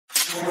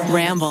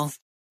Ramble.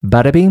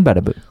 Bada bing,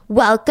 bada boo.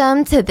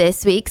 Welcome to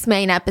this week's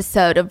main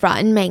episode of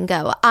Rotten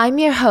Mango. I'm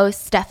your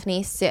host,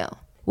 Stephanie Sue.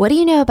 What do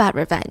you know about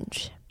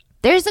revenge?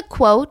 There's a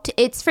quote,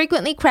 it's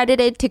frequently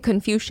credited to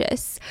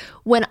Confucius.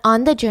 When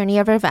on the journey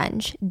of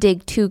revenge,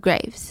 dig 2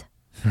 graves.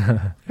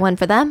 One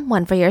for them,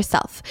 one for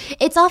yourself.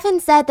 It's often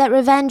said that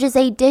revenge is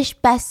a dish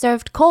best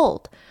served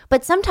cold,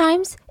 but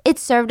sometimes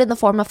it's served in the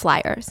form of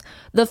flyers.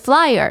 The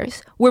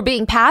flyers were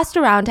being passed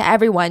around to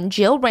everyone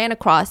Jill ran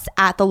across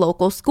at the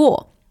local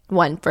school.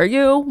 One for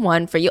you,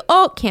 one for you.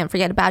 Oh, can't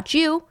forget about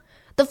you.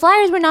 The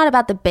flyers were not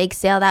about the big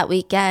sale that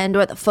weekend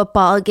or the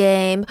football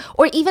game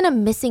or even a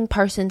missing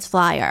persons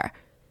flyer.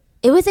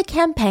 It was a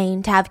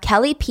campaign to have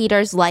Kelly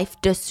Peters' life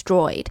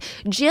destroyed.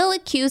 Jill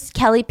accused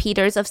Kelly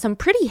Peters of some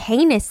pretty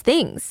heinous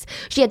things.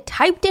 She had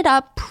typed it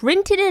up,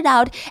 printed it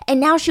out,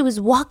 and now she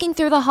was walking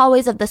through the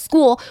hallways of the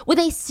school with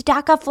a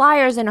stack of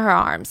flyers in her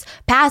arms,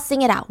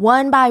 passing it out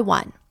one by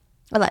one,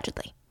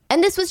 allegedly.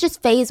 And this was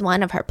just phase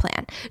 1 of her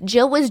plan.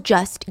 Jill was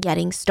just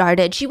getting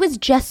started. She was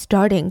just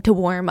starting to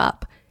warm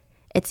up.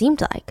 It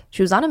seemed like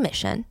she was on a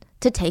mission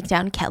to take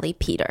down Kelly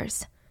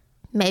Peters.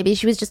 Maybe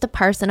she was just a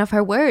person of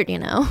her word, you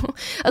know?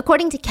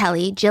 According to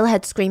Kelly, Jill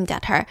had screamed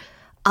at her,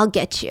 "I'll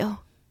get you."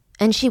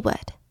 And she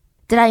would.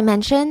 Did I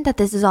mention that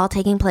this is all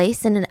taking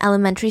place in an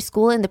elementary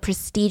school in the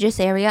prestigious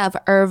area of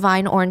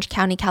Irvine, Orange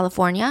County,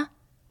 California?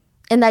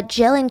 And that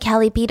Jill and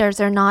Kelly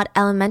Peters are not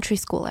elementary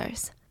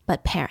schoolers,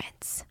 but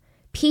parents.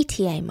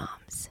 PTA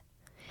moms.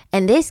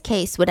 And this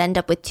case would end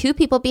up with 2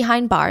 people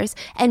behind bars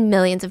and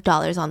millions of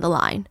dollars on the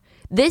line.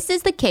 This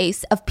is the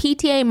case of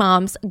PTA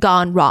moms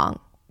gone wrong.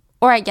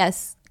 Or I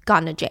guess,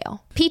 gone to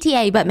jail.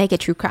 PTA, but make it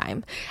true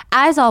crime.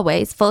 As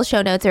always, full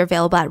show notes are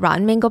available at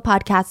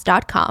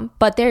RottenMangoPodcast.com,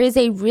 but there is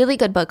a really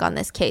good book on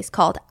this case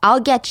called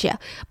I'll Get Ya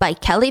by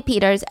Kelly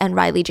Peters and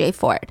Riley J.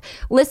 Ford.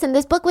 Listen,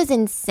 this book was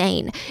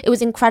insane. It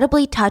was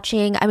incredibly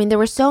touching. I mean, there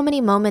were so many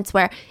moments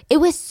where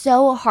it was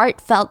so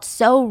heartfelt,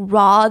 so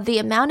raw. The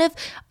amount of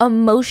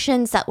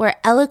emotions that were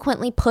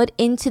eloquently put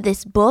into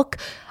this book.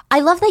 I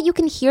love that you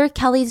can hear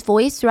Kelly's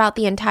voice throughout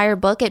the entire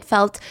book. It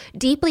felt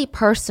deeply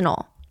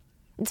personal.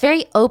 It's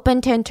very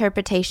open to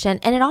interpretation,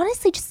 and it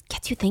honestly just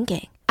gets you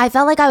thinking. I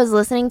felt like I was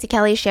listening to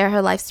Kelly share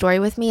her life story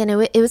with me, and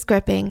it was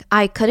gripping.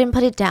 I couldn't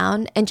put it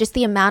down, and just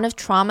the amount of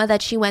trauma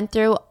that she went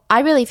through, I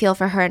really feel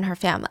for her and her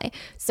family.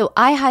 So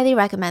I highly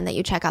recommend that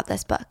you check out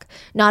this book.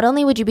 Not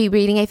only would you be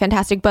reading a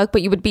fantastic book,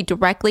 but you would be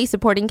directly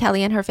supporting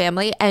Kelly and her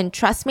family, and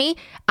trust me,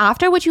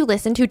 after what you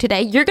listened to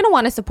today, you're going to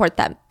want to support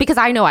them, because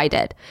I know I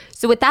did.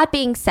 So with that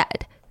being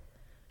said,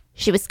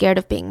 she was scared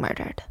of being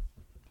murdered.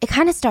 It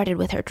kind of started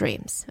with her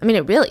dreams. I mean,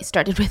 it really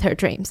started with her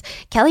dreams.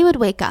 Kelly would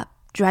wake up,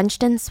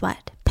 drenched in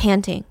sweat,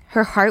 panting.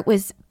 Her heart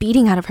was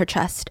beating out of her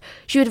chest.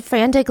 She would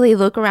frantically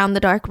look around the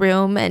dark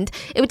room, and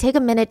it would take a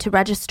minute to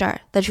register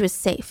that she was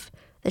safe,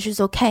 that she was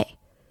okay.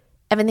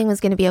 Everything was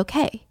going to be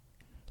okay.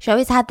 She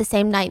always had the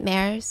same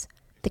nightmares.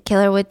 The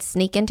killer would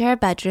sneak into her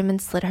bedroom and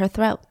slit her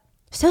throat.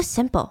 So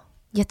simple,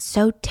 yet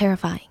so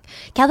terrifying.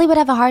 Kelly would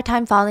have a hard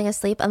time falling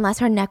asleep unless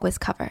her neck was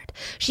covered.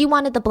 She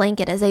wanted the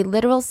blanket as a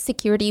literal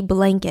security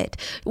blanket.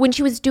 When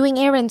she was doing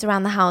errands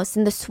around the house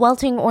in the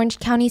sweltering Orange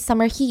County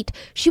summer heat,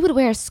 she would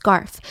wear a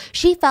scarf.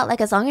 She felt like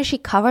as long as she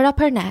covered up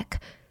her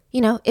neck,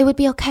 it would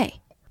be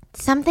okay.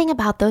 Something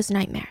about those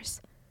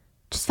nightmares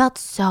just felt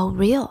so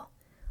real.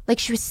 Like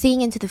she was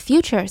seeing into the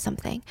future or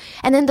something.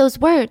 And then those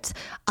words,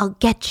 "I'll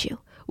get you,"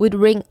 would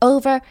ring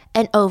over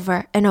and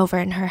over and over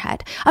in her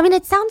head. I mean,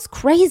 it sounds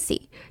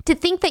crazy to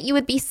think that you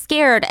would be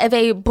scared of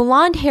a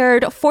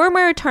blonde-haired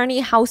former attorney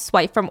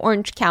housewife from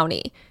Orange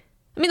County.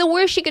 I mean, the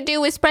worst she could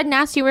do is spread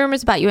nasty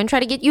rumors about you and try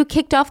to get you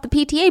kicked off the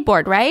PTA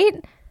board,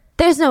 right?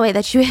 There's no way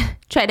that she would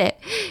try to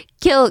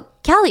kill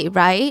Kelly,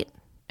 right?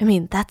 I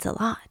mean, that's a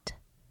lot.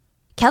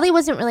 Kelly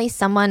wasn't really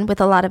someone with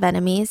a lot of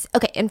enemies.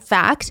 Okay, in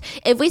fact,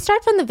 if we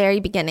start from the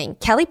very beginning,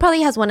 Kelly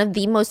probably has one of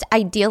the most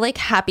idyllic,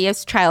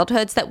 happiest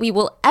childhoods that we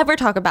will ever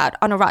talk about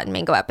on a Rotten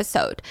Mango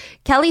episode.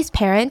 Kelly's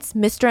parents,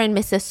 Mr. and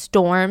Mrs.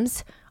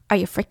 Storms, are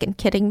you freaking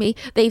kidding me?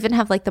 They even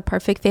have like the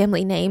perfect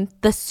family name,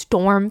 the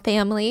Storm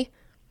family.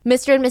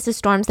 Mr. and Mrs.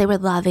 Storms, they were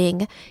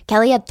loving.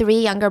 Kelly had 3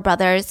 younger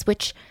brothers,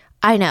 which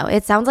I know,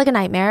 it sounds like a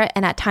nightmare,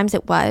 and at times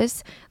it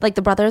was. Like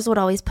the brothers would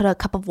always put a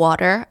cup of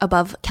water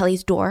above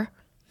Kelly's door.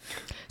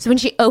 So when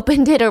she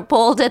opened it or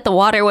pulled it, the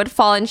water would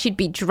fall and she'd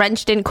be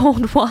drenched in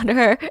cold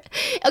water.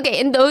 Okay,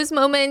 in those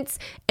moments,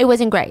 it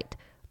wasn't great.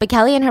 But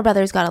Kelly and her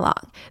brothers got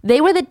along.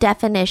 They were the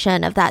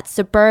definition of that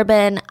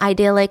suburban,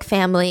 idyllic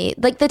family,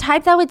 like the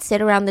type that would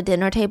sit around the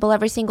dinner table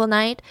every single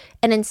night,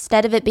 and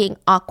instead of it being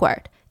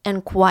awkward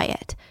and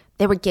quiet,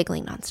 they were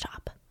giggling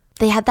nonstop.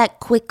 They had that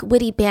quick,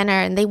 witty banter,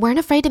 and they weren't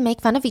afraid to make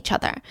fun of each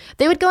other.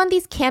 They would go on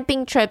these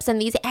camping trips and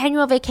these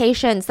annual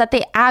vacations that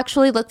they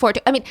actually look forward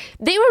to. I mean,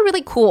 they were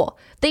really cool.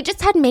 They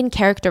just had main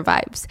character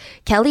vibes.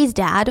 Kelly's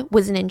dad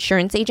was an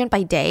insurance agent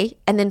by day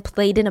and then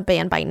played in a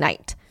band by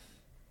night.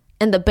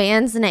 And the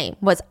band's name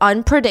was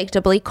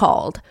unpredictably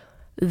called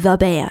The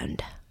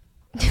Band.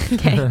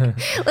 Okay.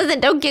 Listen,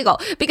 don't giggle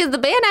because the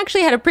band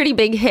actually had a pretty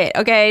big hit,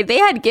 okay? They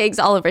had gigs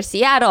all over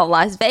Seattle,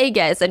 Las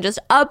Vegas, and just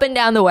up and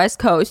down the West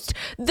Coast.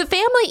 The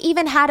family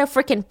even had a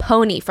freaking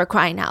pony, for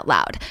crying out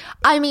loud.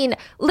 I mean,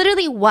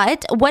 literally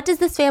what? What does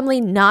this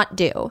family not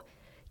do?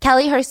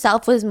 Kelly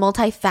herself was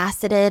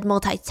multifaceted,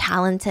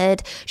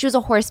 multi-talented. She was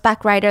a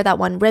horseback rider that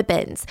won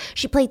ribbons.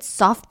 She played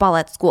softball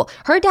at school.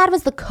 Her dad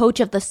was the coach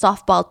of the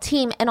softball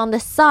team, and on the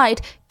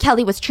side,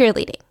 Kelly was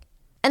cheerleading.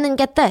 And then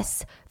get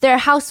this, their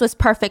house was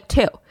perfect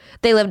too.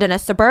 They lived in a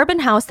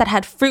suburban house that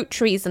had fruit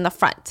trees in the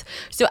front.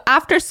 So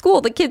after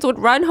school, the kids would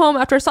run home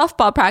after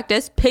softball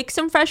practice, pick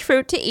some fresh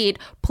fruit to eat,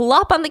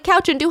 plop on the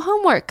couch and do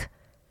homework.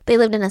 They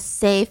lived in a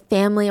safe,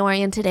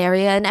 family-oriented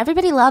area, and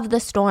everybody loved the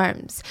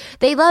Storms.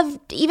 They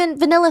loved even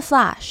Vanilla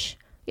Flash.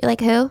 You're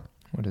like, who?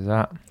 What is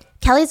that?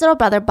 Kelly's little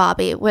brother,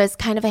 Bobby, was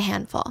kind of a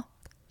handful.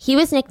 He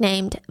was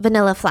nicknamed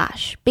Vanilla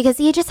Flash because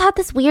he just had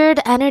this weird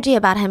energy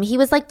about him. He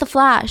was like the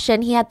Flash,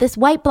 and he had this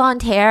white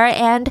blonde hair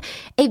and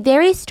a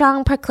very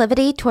strong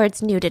proclivity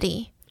towards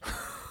nudity.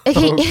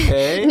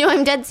 Okay. No,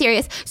 I'm dead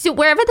serious. So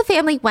wherever the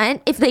family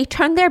went, if they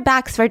turned their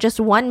backs for just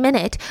 1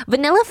 minute,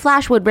 Vanilla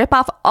Flash would rip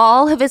off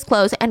all of his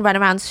clothes and run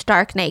around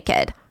stark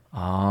naked.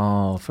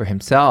 Oh, for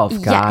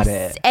himself. Got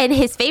it. And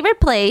his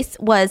favorite place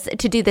was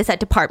to do this at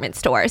department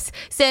stores.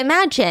 So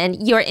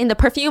imagine you're in the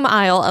perfume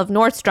aisle of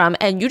Nordstrom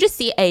and you just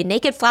see a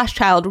naked Flash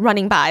child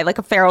running by like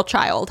a feral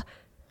child.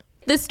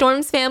 The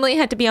Storms family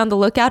had to be on the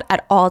lookout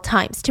at all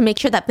times to make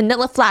sure that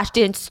Vanilla Flash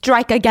didn't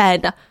strike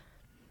again.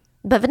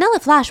 But Vanilla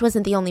Flash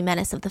wasn't the only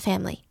menace of the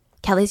family.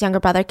 Kelly's younger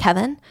brother,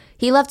 Kevin,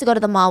 he loved to go to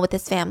the mall with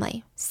his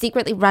family,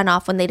 secretly run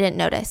off when they didn't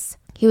notice.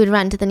 He would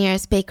run to the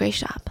nearest bakery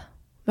shop,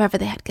 wherever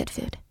they had good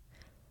food.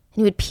 And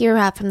he would peer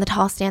out from the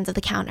tall stands of the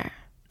counter,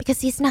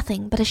 because he's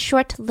nothing but a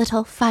short,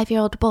 little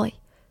 5-year-old boy.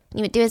 And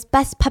he would do his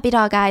best puppy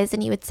dog eyes,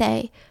 and he would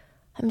say,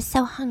 "I'm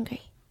so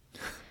hungry.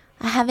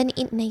 I haven't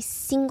eaten a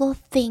single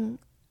thing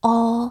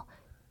all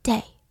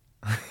day."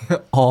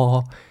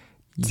 All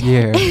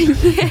year.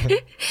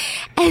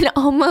 And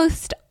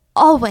almost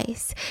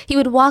always, he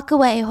would walk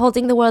away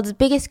holding the world's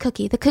biggest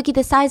cookie, the cookie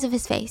the size of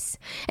his face.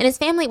 And his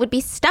family would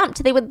be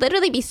stumped. They would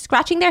literally be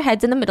scratching their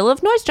heads in the middle of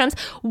Nordstrom's.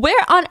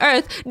 Where on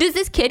earth does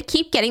this kid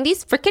keep getting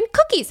these freaking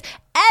cookies?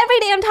 Every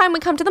damn time we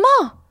come to the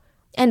mall.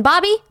 And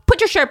Bobby,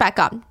 put your shirt back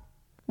on.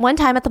 One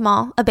time at the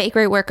mall, a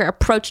bakery worker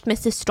approached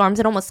Mrs. Storms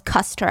and almost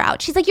cussed her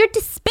out. She's like, "You're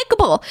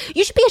despicable.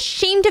 You should be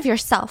ashamed of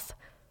yourself."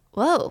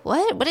 Whoa,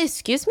 what,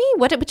 excuse me?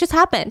 What just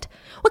happened?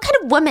 What kind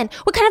of woman,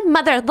 what kind of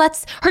mother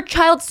lets her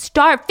child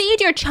starve? Feed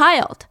your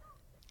child.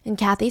 And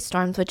Kathy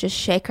Storms would just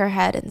shake her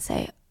head and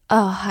say,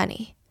 "Oh,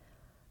 honey,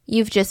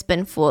 you've just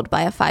been fooled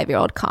by a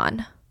 5-year-old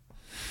con."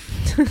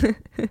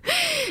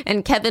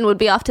 And Kevin would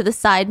be off to the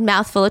side,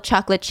 mouthful of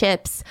chocolate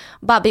chips.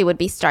 Bobby would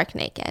be stark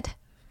naked.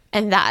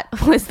 And that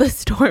was the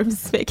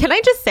Storms family. Can I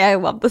just say I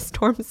love the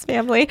Storms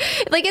family?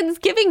 Like, it's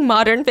giving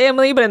Modern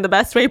Family, but in the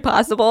best way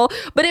possible.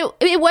 But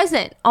it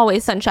wasn't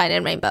always sunshine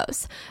and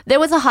rainbows. There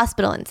was a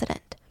hospital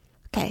incident.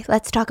 Okay,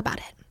 let's talk about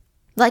it.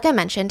 Like I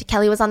mentioned,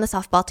 Kelly was on the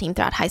softball team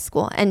throughout high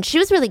school, and she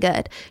was really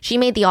good. She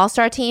made the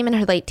all-star team in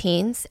her late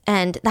teens,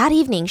 and that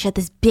evening she had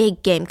this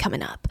big game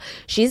coming up.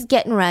 She's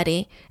getting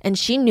ready, and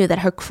she knew that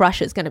her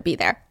crush is going to be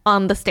there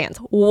on the stands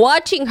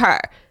watching her.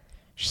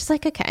 She's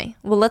like, okay,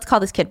 well, let's call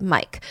this kid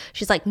Mike.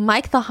 She's like,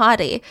 Mike the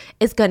hottie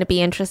is going to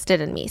be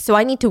interested in me, so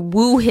I need to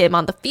woo him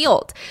on the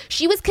field.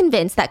 She was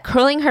convinced that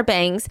curling her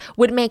bangs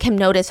would make him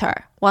notice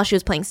her while she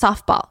was playing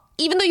softball,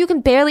 even though you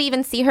can barely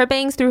even see her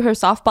bangs through her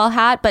softball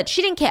hat, but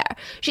she didn't care.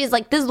 She's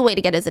like, this is the way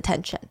to get his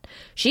attention.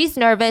 She's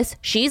nervous.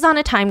 She's on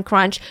a time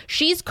crunch.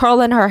 She's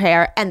curling her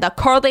hair, and the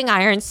curling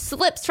iron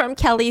slips from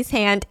Kelly's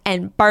hand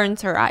and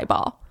burns her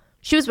eyeball.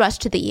 She was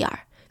rushed to the ER.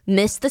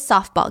 Missed the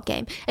softball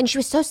game, and she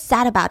was so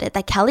sad about it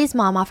that Kelly's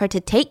mom offered to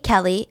take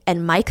Kelly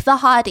and Mike the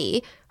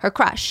hottie, her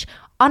crush,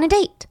 on a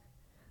date.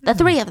 The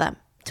three of them,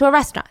 to a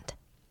restaurant.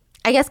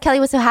 I guess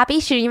Kelly was so happy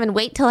she didn't even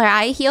wait till her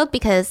eye healed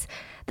because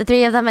the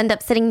three of them ended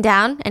up sitting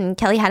down and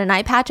Kelly had an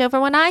eye patch over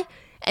one eye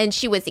and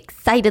she was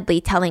excitedly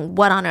telling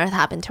what on earth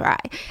happened to her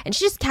eye. And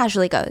she just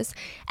casually goes,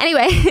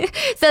 anyway,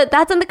 so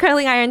that's when the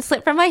curling iron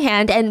slipped from my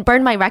hand and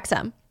burned my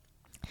rectum.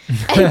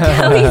 And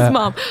Kelly's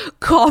mom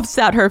coughs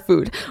out her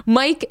food.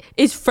 Mike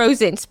is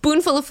frozen,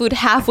 spoonful of food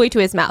halfway to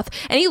his mouth.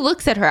 And he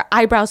looks at her,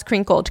 eyebrows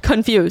crinkled,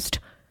 confused.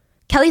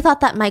 Kelly thought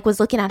that Mike was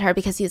looking at her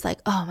because he's like,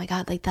 oh my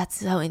God, like that's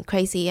so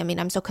crazy. I mean,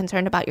 I'm so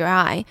concerned about your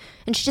eye.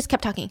 And she just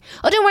kept talking.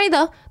 Oh, don't worry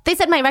though. They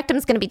said my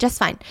rectum's going to be just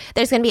fine.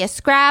 There's going to be a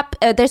scrap.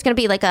 There's going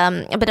to be like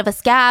a bit of a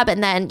scab.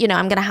 And then,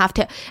 I'm going to have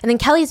to. And then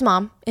Kelly's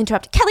mom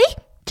interrupted. Kelly,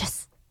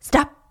 just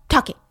stop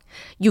talking.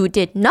 You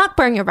did not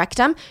burn your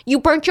rectum. You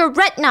burnt your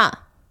retina.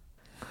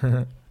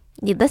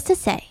 Needless to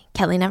say,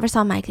 Kelly never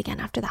saw Mike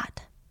again after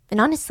that. And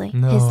honestly,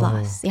 his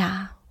loss.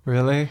 Yeah.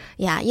 Really?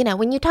 Yeah.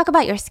 When you talk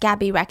about your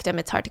scabby rectum,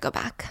 it's hard to go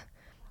back.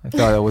 I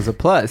thought it was a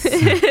plus.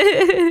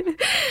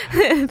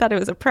 I thought it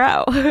was a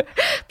pro.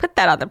 Put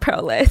that on the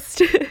pro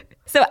list.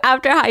 So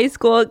after high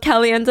school,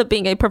 Kelly ends up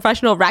being a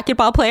professional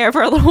racquetball player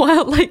for a little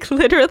while. Like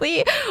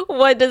literally,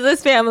 what does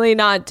this family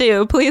not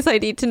do? Please, I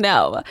need to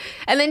know.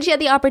 And then she had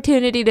the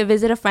opportunity to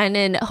visit a friend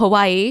in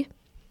Hawaii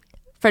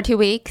for 2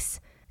 weeks.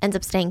 Ends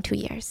up staying 2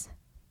 years.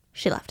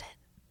 She loved it.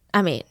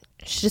 I mean,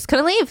 she just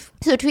couldn't leave.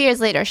 So 2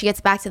 years later, she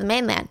gets back to the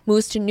mainland,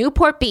 moves to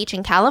Newport Beach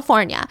in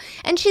California,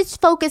 and she's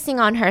focusing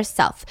on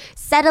herself,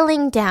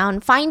 settling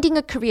down, finding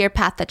a career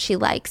path that she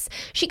likes.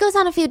 She goes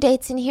on a few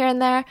dates in here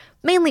and there,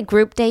 mainly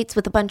group dates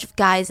with a bunch of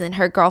guys and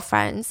her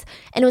girlfriends.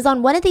 And it was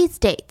on one of these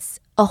dates,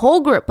 a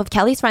whole group of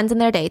Kelly's friends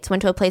and their dates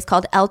went to a place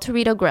called El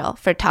Torito Grill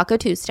for Taco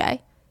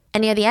Tuesday.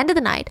 And near the end of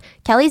the night,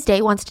 Kelly's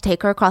date wants to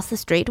take her across the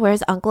street where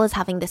his uncle is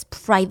having this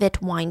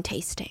private wine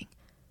tasting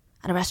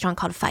at a restaurant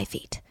called 5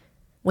 Feet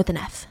with an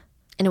F.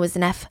 And it was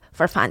an F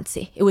for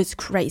fancy. It was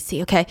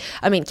crazy, okay?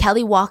 I mean,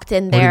 Kelly walked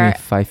in there. What do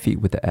you mean 5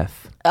 feet with the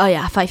F? Oh,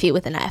 yeah, 5 feet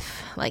with an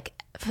F. Like,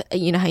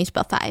 you know how you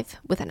spell 5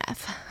 with an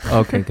F.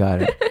 Okay,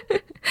 got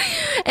it.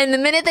 And the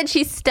minute that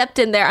she stepped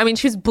in there, I mean,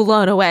 she was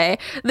blown away.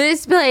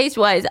 This place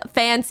was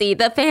fancy.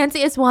 The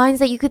fanciest wines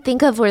that you could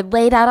think of were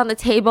laid out on the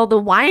table. The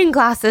wine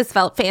glasses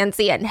felt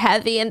fancy and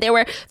heavy. And there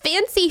were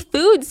fancy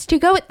foods to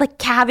go with, like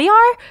caviar,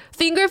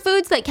 finger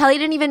foods that Kelly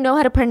didn't even know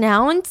how to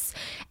pronounce.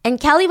 And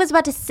Kelly was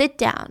about to sit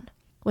down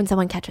when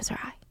someone catches her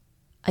eye.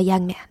 A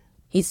young man.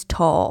 He's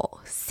tall,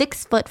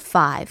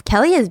 6'5".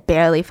 Kelly is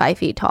barely 5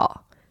 feet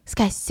tall. This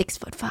guy's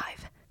 6'5".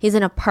 He's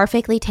in a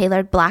perfectly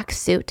tailored black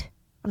suit.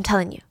 I'm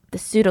telling you, the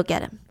suit will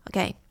get him,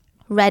 okay?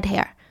 Red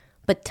hair,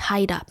 but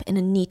tied up in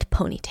a neat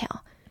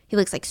ponytail. He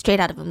looks like straight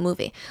out of a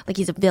movie, like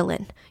he's a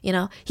villain, you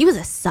know? He was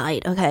a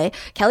sight, okay?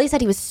 Kelly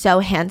said he was so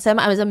handsome.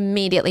 I was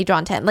immediately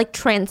drawn to him, like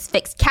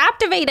transfixed,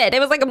 captivated. It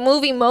was like a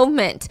movie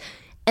moment.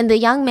 And the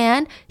young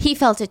man, he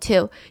felt it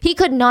too. He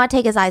could not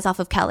take his eyes off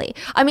of Kelly.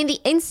 I mean,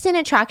 the instant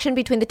attraction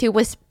between the two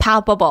was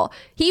palpable.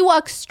 He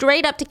walked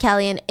straight up to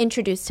Kelly and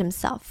introduced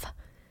himself.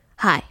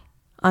 Hi,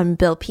 I'm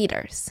Bill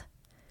Peters.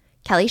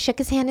 Kelly shook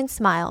his hand and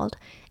smiled.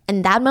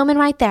 And that moment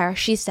right there,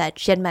 she said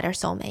she had met her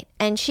soulmate.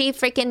 And she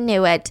freaking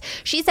knew it.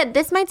 She said,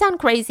 this might sound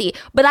crazy,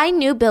 but I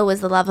knew Bill was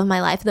the love of my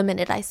life the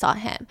minute I saw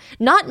him.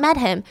 Not met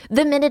him,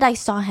 the minute I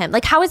saw him.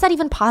 Like, how is that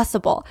even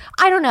possible?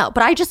 I don't know,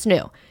 but I just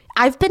knew.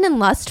 I've been in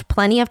lust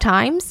plenty of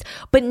times,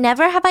 but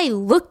never have I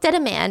looked at a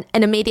man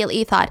and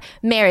immediately thought,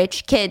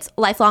 marriage, kids,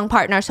 lifelong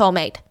partner,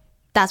 soulmate.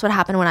 That's what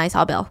happened when I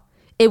saw Bill.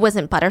 It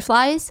wasn't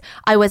butterflies.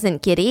 I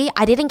wasn't giddy.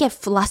 I didn't get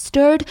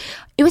flustered.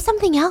 It was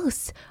something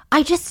else.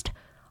 I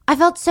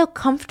felt so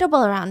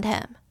comfortable around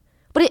him.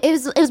 But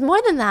it was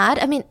more than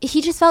that. I mean,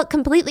 he just felt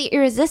completely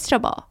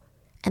irresistible.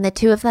 And the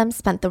two of them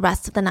spent the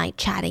rest of the night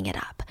chatting it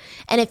up.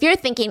 And if you're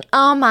thinking,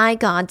 oh my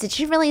God, did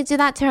she really do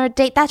that to her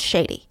date? That's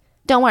shady.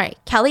 Don't worry.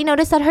 Kelly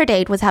noticed that her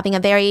date was having a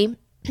very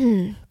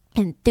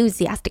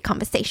enthusiastic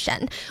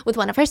conversation with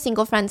one of her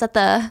single friends at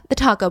the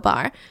taco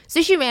bar.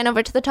 So she ran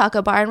over to the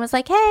taco bar and was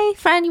like, hey,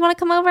 friend, you want to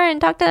come over and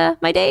talk to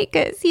my date?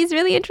 Because he's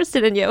really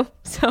interested in you.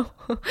 So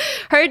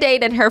her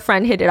date and her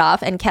friend hit it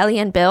off. And Kelly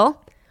and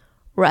Bill,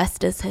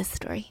 rest is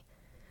history.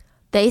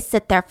 They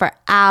sit there for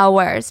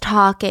hours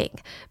talking.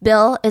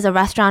 Bill is a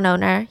restaurant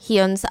owner. He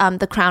owns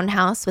the Crown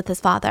House with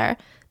his father.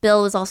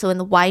 Bill was also in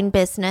the wine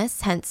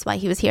business, hence why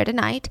he was here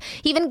tonight.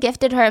 He even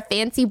gifted her a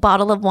fancy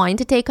bottle of wine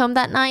to take home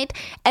that night.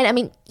 And I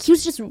mean, he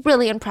was just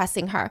really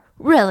impressing her,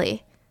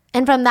 really.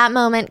 And from that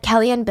moment,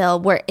 Kelly and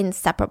Bill were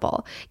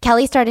inseparable.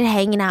 Kelly started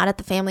hanging out at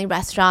the family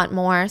restaurant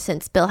more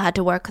since Bill had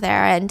to work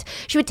there, and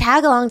she would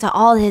tag along to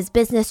all his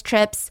business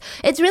trips.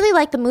 It's really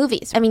like the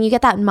movies. I mean, you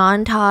get that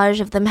montage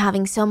of them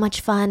having so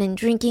much fun and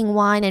drinking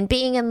wine and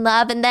being in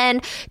love, and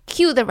then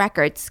cue the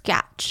record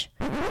scratch.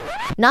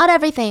 Not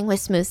everything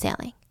was smooth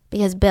sailing.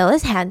 Because Bill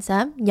is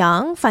handsome,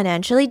 young,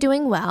 financially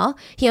doing well.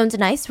 He owns a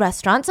nice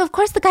restaurant, so of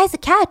course the guy's a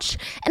catch.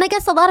 And I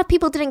guess a lot of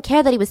people didn't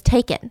care that he was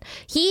taken.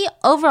 He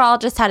overall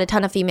just had a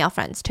ton of female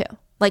friends too.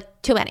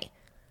 Like, too many.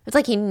 It's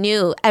like he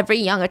knew every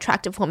young,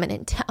 attractive woman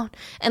in town.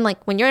 And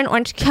like, when you're in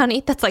Orange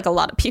County, that's like a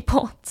lot of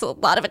people. It's a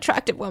lot of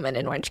attractive women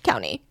in Orange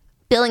County.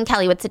 Bill and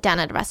Kelly would sit down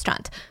at a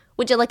restaurant.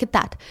 Would you look at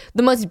that?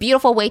 The most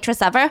beautiful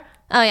waitress ever?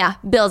 Oh yeah,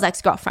 Bill's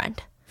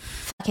ex-girlfriend.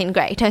 Fucking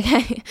great,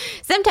 okay?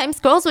 Sometimes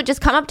girls would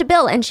just come up to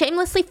Bill and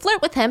shamelessly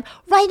flirt with him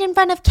right in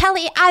front of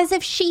Kelly as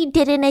if she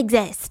didn't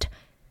exist.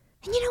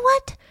 And you know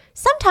what?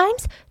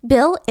 Sometimes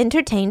Bill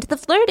entertained the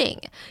flirting.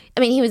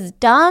 I mean, he was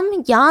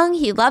dumb, young,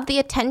 he loved the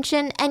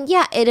attention, and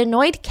yeah, it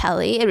annoyed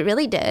Kelly, it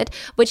really did,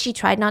 but she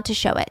tried not to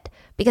show it.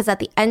 Because at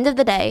the end of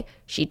the day,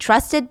 she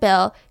trusted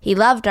Bill, he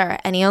loved her,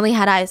 and he only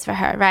had eyes for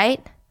her,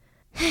 right?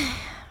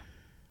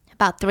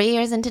 About 3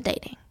 years into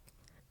dating,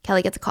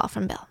 Kelly gets a call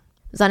from Bill.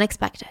 It was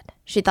unexpected.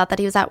 She thought that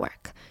he was at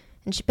work.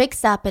 And she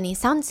picks up and he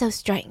sounds so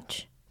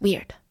strange.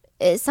 Weird.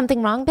 Is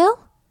something wrong, Bill?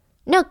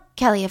 No,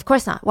 Kelly, of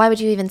course not. Why would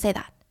you even say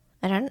that?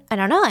 I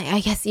don't know.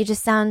 I guess you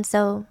just sound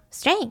so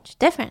strange,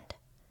 different.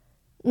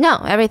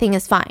 No, everything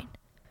is fine.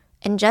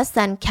 And just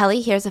then,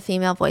 Kelly hears a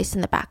female voice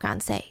in the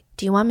background say,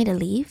 do you want me to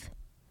leave?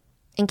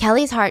 And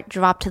Kelly's heart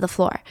dropped to the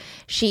floor.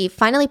 She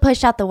finally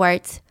pushed out the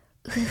words,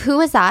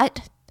 who is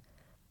that?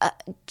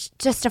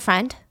 Just a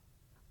friend.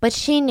 But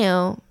she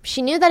knew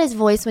that his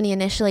voice when he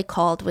initially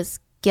called was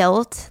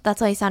guilt. That's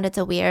why he sounded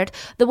so weird.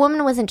 The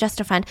woman wasn't just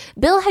a friend.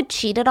 Bill had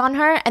cheated on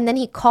her, and then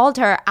he called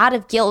her out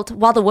of guilt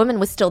while the woman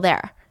was still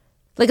there.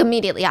 Like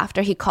immediately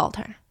after he called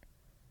her.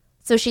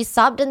 So she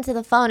sobbed into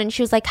the phone and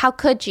she was like, how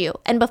could you?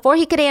 And before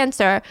he could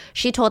answer,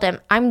 she told him,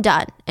 I'm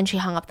done. And she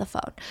hung up the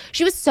phone.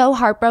 She was so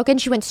heartbroken.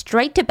 She went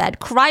straight to bed,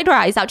 cried her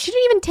eyes out. She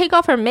didn't even take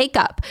off her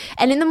makeup.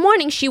 And in the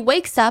morning, she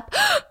wakes up,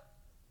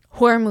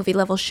 horror movie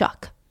level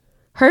shock.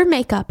 Her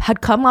makeup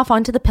had come off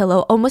onto the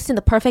pillow, almost in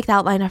the perfect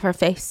outline of her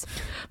face.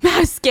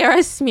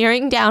 Mascara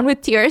smearing down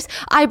with tears,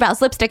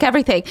 eyebrows, lipstick,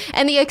 everything.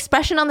 And the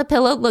expression on the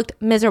pillow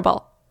looked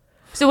miserable.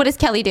 So what does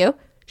Kelly do?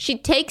 She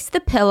takes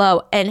the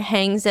pillow and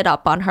hangs it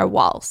up on her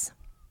walls.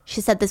 She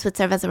said this would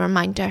serve as a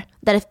reminder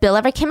that if Bill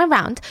ever came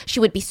around,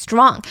 she would be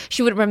strong.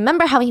 She would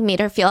remember how he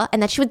made her feel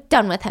and that she was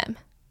done with him.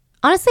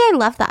 Honestly, I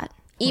love that.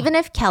 Even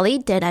if Kelly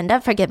did end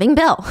up forgiving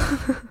Bill.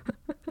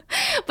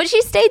 But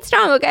she stayed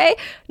strong, okay?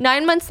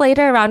 9 months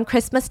later, around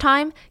Christmas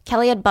time,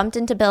 Kelly had bumped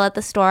into Bill at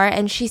the store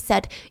and she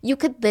said you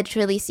could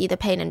literally see the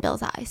pain in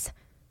Bill's eyes.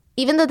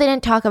 Even though they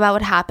didn't talk about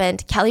what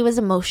happened, Kelly was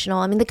emotional.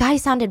 I mean, the guy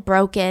sounded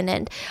broken,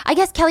 and I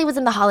guess Kelly was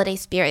in the holiday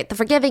spirit, the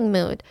forgiving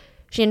mood.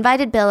 She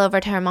invited Bill over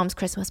to her mom's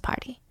Christmas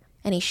party,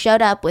 and he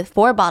showed up with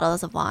 4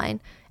 bottles of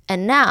wine,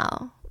 and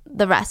now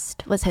the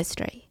rest was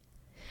history.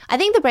 I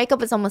think the breakup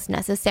was almost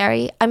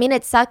necessary. I mean,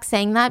 it sucks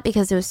saying that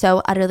because it was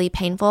so utterly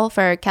painful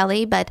for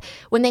Kelly, but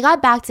when they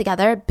got back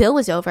together, Bill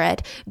was over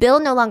it. Bill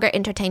no longer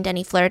entertained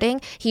any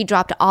flirting. He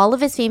dropped all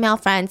of his female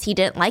friends. He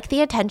didn't like the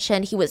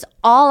attention. He was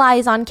all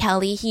eyes on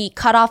Kelly. He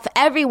cut off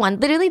everyone.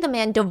 Literally, the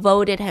man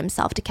devoted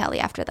himself to Kelly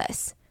after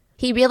this.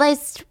 He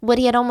realized what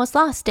he had almost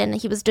lost, and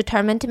he was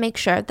determined to make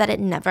sure that it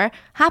never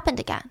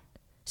happened again.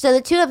 So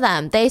the two of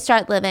them, they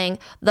start living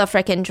the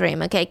frickin'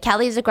 dream, okay?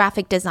 Kelly's a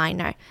graphic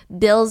designer.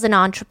 Bill's an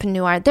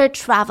entrepreneur. They're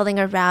traveling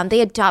around. They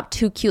adopt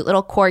 2 cute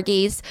little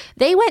corgis.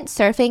 They went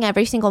surfing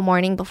every single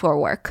morning before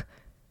work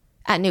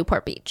at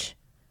Newport Beach.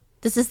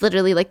 This is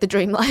literally like the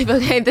dream life,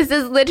 okay? This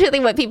is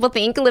literally what people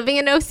think living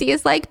in OC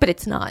is like, but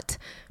it's not.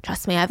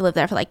 Trust me, I've lived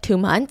there for like 2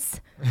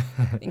 months.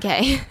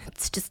 Okay,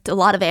 it's just a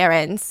lot of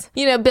errands.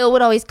 You know, Bill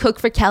would always cook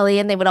for Kelly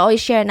and they would always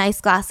share a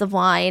nice glass of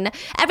wine.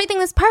 Everything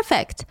was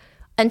perfect.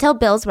 Until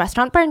Bill's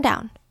restaurant burned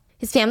down.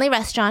 His family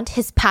restaurant,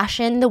 his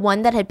passion, the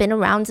one that had been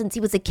around since he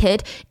was a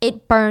kid,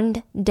 it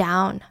burned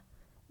down.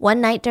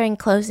 One night during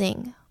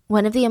closing,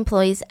 one of the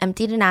employees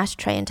emptied an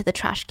ashtray into the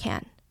trash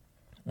can.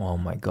 Oh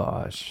my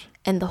gosh.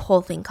 And the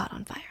whole thing caught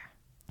on fire.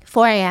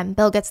 4 a.m.,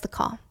 Bill gets the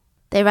call.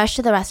 They rushed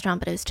to the restaurant,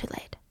 but it was too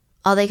late.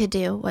 All they could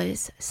do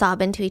was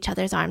sob into each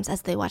other's arms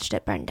as they watched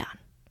it burn down.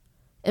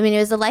 I mean, it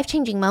was a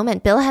life-changing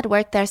moment. Bill had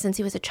worked there since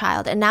he was a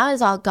child, and now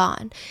it's all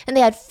gone. And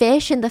they had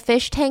fish in the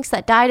fish tanks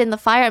that died in the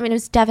fire. I mean, it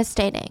was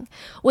devastating.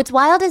 What's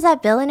wild is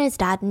that Bill and his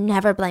dad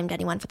never blamed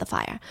anyone for the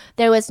fire.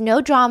 There was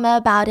no drama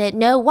about it.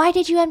 No, why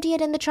did you empty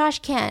it in the trash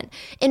can?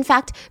 In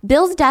fact,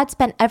 Bill's dad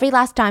spent every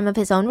last dime of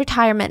his own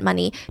retirement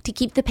money to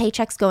keep the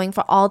paychecks going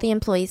for all the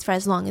employees for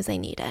as long as they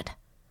needed.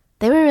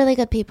 They were really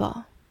good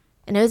people,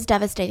 and it was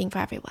devastating for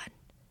everyone.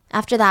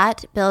 After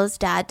that, Bill's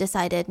dad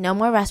decided no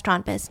more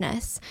restaurant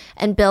business,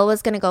 and Bill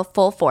was going to go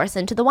full force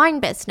into the wine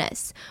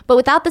business. But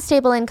without the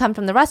stable income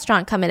from the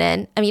restaurant coming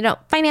in, I mean, you know,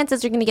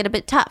 finances are going to get a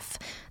bit tough.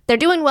 They're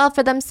doing well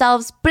for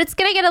themselves, but it's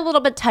going to get a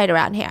little bit tight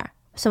around here.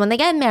 So when they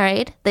get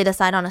married, they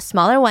decide on a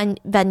smaller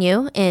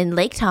venue in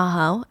Lake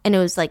Tahoe, and it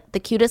was like the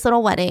cutest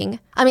little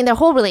wedding. I mean, their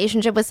whole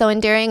relationship was so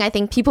endearing. I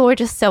think people were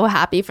just so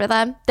happy for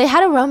them. They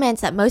had a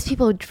romance that most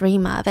people would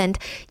dream of, and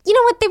you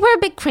know what? They were a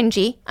bit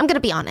cringy. I'm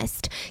gonna be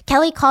honest.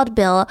 Kelly called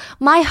Bill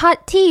my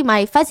hot tea,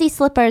 my fuzzy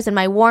slippers, and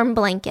my warm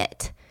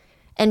blanket.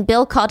 And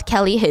Bill called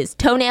Kelly his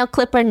toenail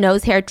clipper,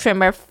 nose hair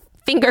trimmer,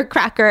 finger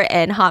cracker,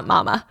 and hot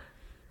mama.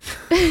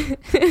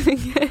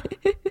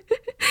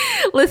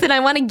 Listen, I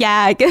want to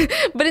gag,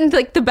 but in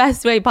like the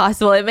best way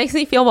possible. It makes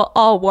me feel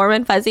all warm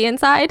and fuzzy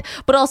inside,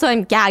 but also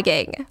I'm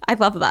gagging. I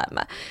love them.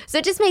 So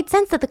it just made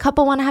sense that the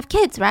couple want to have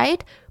kids,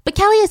 right? But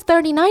Kelly is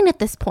 39 at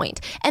this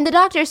point, and the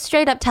doctors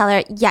straight up tell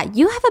her, yeah,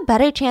 you have a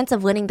better chance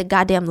of winning the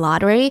goddamn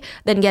lottery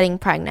than getting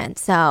pregnant.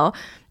 So,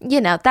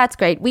 you know, that's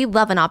great. We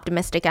love an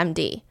optimistic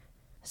MD.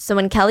 So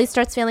when Kelly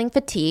starts feeling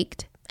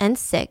fatigued and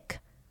sick,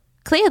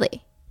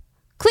 clearly,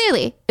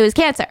 it was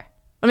cancer.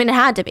 I mean, it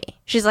had to be.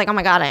 She's like, oh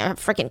my God, I have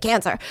freaking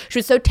cancer. She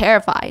was so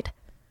terrified.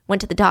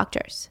 Went to the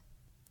doctors.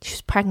 She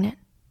was pregnant.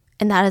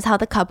 And that is how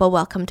the couple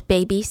welcomed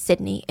baby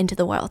Sydney into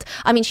the world.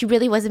 I mean, she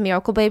really was a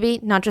miracle baby,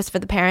 not just for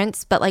the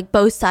parents, but like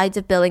both sides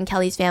of Bill and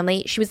Kelly's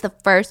family. She was the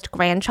first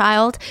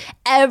grandchild.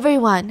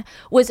 Everyone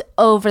was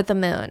over the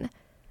moon.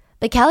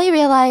 But Kelly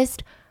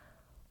realized,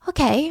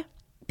 okay,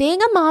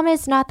 being a mom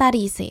is not that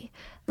easy.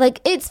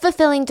 Like, it's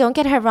fulfilling, don't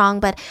get her wrong,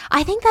 but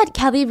I think that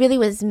Kelly really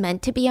was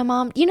meant to be a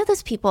mom. You know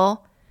those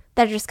people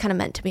that are just kind of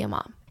meant to be a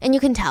mom? And you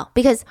can tell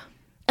because,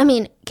 I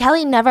mean,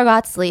 Kelly never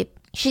got sleep.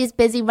 She's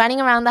busy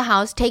running around the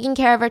house, taking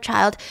care of her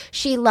child.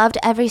 She loved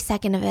every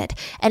second of it.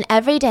 And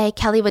every day,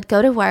 Kelly would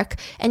go to work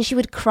and she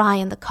would cry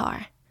in the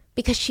car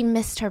because she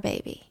missed her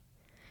baby.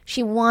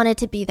 She wanted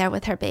to be there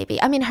with her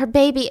baby. I mean, her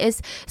baby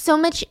so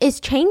much is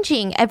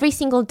changing every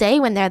single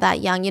day when they're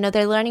that young. You know,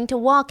 they're learning to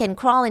walk and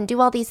crawl and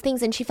do all these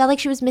things. And she felt like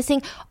she was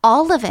missing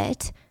all of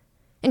it.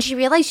 And she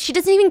realized she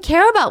doesn't even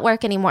care about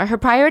work anymore. Her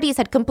priorities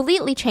had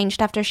completely changed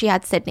after she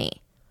had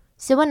Sydney.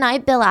 So one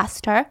night, Bill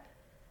asked her,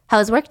 "How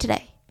was work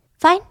today?"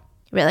 "Fine."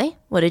 "Really?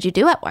 What did you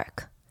do at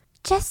work?"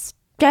 "Just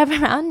drove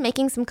around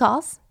making some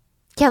calls."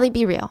 "Kelly,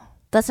 be real.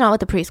 That's not what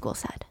the preschool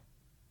said."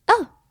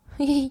 "Oh,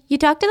 you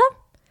talked to them?"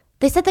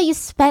 "They said that you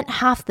spent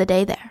half the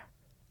day there."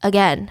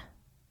 Again.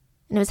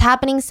 And it was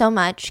happening so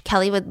much,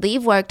 Kelly would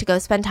leave work to go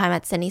spend time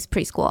at Sydney's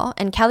preschool.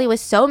 And Kelly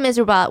was so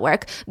miserable at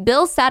work.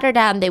 Bill sat her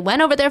down. They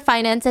went over their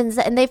finances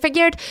and they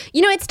figured,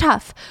 you know, it's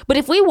tough. But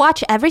if we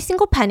watch every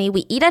single penny,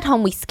 we eat at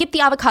home, we skip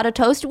the avocado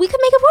toast, we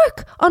could make it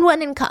work on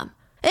one income.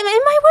 It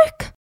might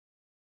work.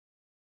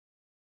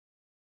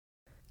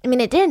 I mean,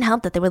 it didn't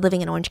help that they were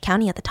living in Orange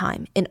County at the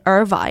time, in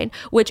Irvine,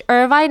 which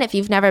Irvine, if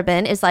you've never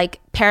been, is like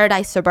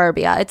paradise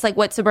suburbia. It's like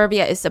what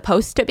suburbia is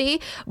supposed to be,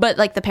 but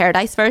like the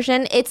paradise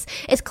version. It's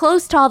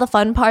close to all the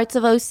fun parts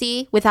of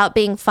OC without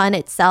being fun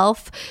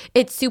itself.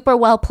 It's super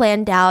well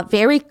planned out,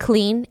 very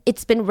clean.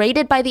 It's been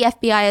rated by the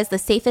FBI as the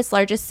safest,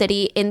 largest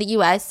city in the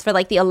US for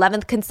like the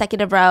 11th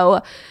consecutive row.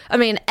 I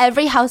mean,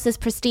 every house is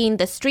pristine.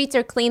 The streets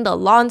are clean. The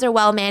lawns are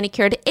well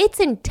manicured. It's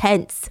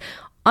intense.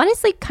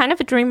 Honestly, kind of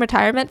a dream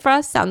retirement for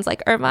us. Sounds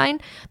like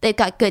Irvine. They've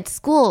got good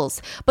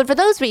schools. But for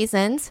those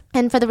reasons,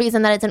 and for the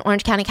reason that it's in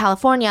Orange County,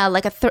 California,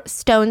 like a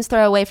stone's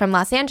throw away from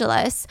Los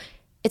Angeles,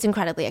 it's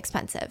incredibly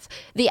expensive.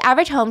 The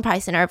average home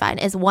price in Irvine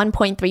is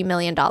 $1.3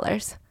 million.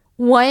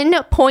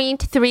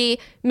 $1.3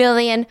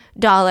 million.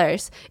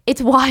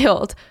 It's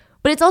wild.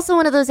 But it's also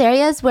one of those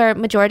areas where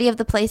majority of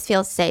the place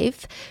feels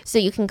safe. So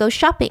you can go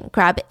shopping,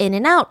 grab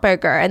In-N-Out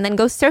burger, and then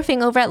go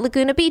surfing over at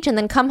Laguna Beach and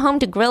then come home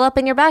to grill up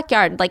in your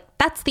backyard. Like,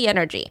 that's the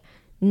energy.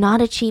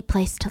 Not a cheap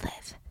place to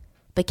live.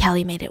 But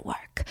Kelly made it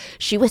work.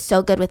 She was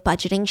so good with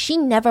budgeting. She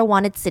never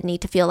wanted Sydney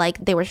to feel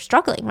like they were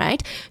struggling,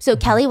 right? So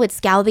Kelly would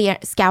scour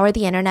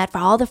the internet for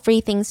all the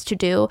free things to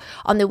do.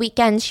 On the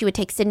weekends, she would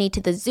take Sydney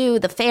to the zoo,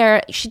 the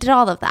fair. She did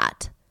all of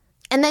that.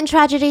 And then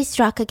tragedy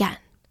struck again.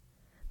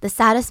 The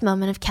saddest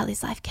moment of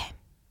Kelly's life came.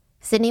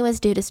 Sydney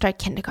was due to start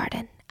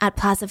kindergarten at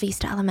Plaza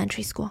Vista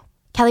Elementary School.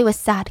 Kelly was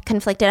sad,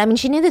 conflicted. I mean,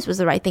 she knew this was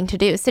the right thing to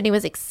do. Sydney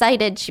was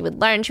excited. She would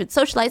learn. She would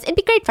socialize. It'd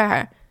be great for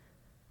her.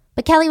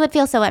 But Kelly would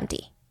feel so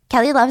empty.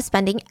 Kelly loved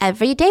spending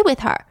every day with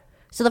her.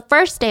 So the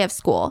first day of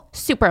school,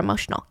 super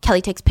emotional.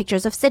 Kelly takes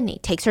pictures of Sydney,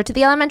 takes her to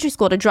the elementary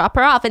school to drop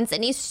her off, and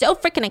Sydney's so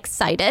freaking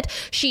excited.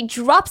 She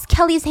drops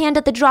Kelly's hand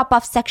at the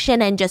drop-off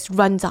section and just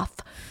runs off.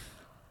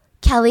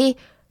 Kelly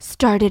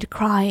started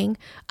crying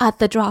at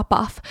the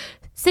drop-off.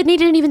 Sydney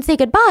didn't even say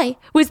goodbye.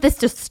 Was this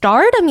just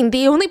start? I mean,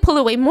 they only pull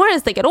away more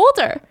as they get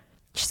older.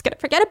 She's gonna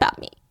forget about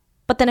me.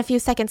 But then a few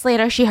seconds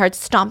later, she heard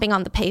stomping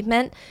on the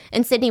pavement,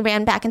 and Sydney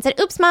ran back and said,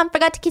 "Oops, Mom,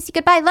 forgot to kiss you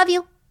goodbye. Love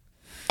you."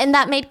 And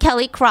that made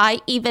Kelly cry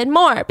even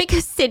more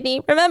because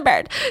Sydney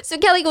remembered. So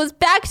Kelly goes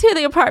back to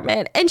the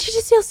apartment and she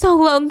just feels so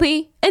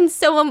lonely and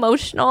so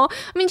emotional.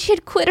 I mean, she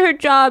had quit her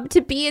job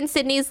to be in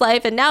Sydney's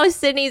life, and now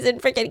Sydney's in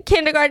freaking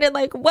kindergarten.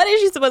 Like, what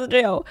is she supposed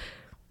to do?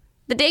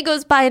 The day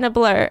goes by in a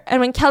blur,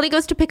 and when Kelly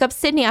goes to pick up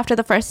Sydney after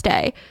the first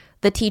day,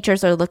 the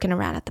teachers are looking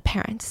around at the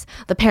parents.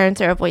 The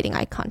parents are avoiding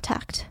eye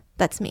contact.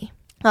 That's me.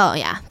 Oh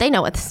yeah, they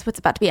know what's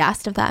about to be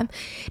asked of them.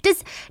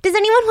 Does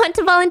anyone want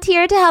to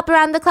volunteer to help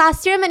around the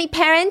classroom? Any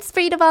parents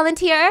free to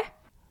volunteer?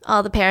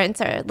 All the parents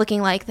are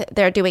looking like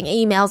they're doing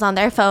emails on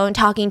their phone,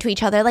 talking to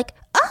each other like,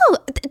 "Oh,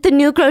 the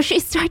new grocery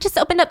store just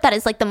opened up. That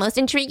is like the most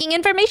intriguing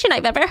information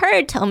I've ever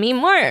heard. Tell me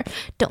more."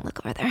 Don't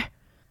look over there.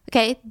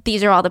 Okay,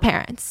 these are all the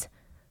parents.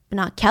 But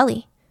not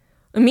Kelly.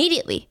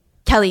 Immediately,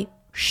 Kelly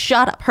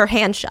shut up. Her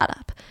hand shut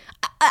up.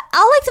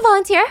 I'll like to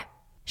volunteer.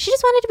 She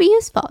just wanted to be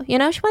useful, you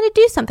know? She wanted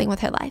to do something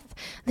with her life.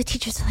 The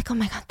teachers are like, "Oh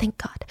my God, thank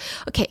God."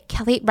 Okay,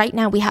 Kelly, right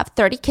now we have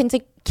 30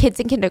 kids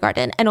in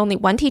kindergarten and only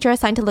one teacher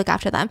assigned to look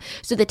after them.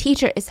 So the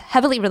teacher is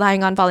heavily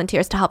relying on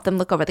volunteers to help them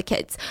look over the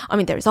kids. I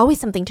mean, there's always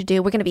something to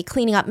do. We're going to be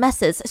cleaning up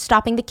messes,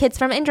 stopping the kids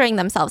from injuring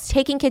themselves,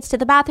 taking kids to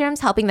the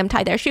bathrooms, helping them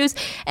tie their shoes,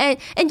 and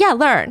yeah,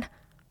 learn.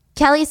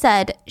 Kelly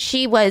said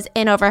she was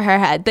in over her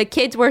head. The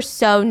kids were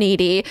so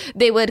needy.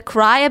 They would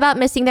cry about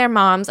missing their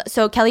moms.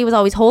 So Kelly was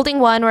always holding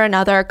one or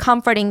another,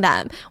 comforting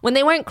them. When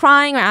they weren't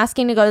crying or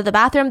asking to go to the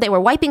bathroom, they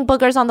were wiping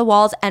boogers on the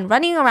walls and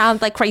running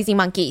around like crazy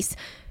monkeys.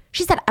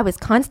 She said, "I was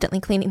constantly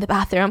cleaning the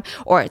bathroom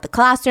or the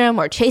classroom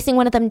or chasing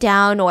one of them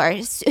down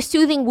or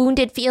soothing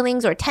wounded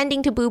feelings or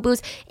tending to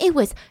boo-boos. It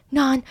was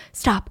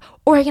non-stop,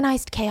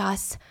 organized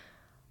chaos.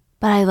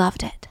 But I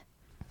loved it."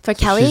 For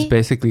Kelly, she's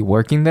basically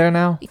working there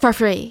now? For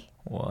free.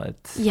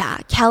 What? Yeah,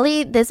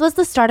 Kelly, this was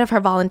the start of her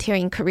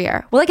volunteering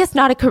career. Well, I guess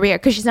not a career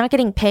because she's not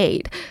getting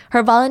paid.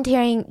 Her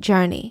volunteering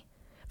journey.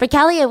 For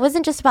Kelly, it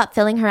wasn't just about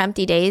filling her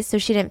empty days so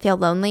she didn't feel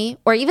lonely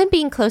or even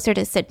being closer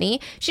to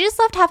Sydney. She just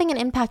loved having an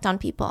impact on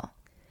people.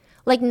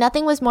 Like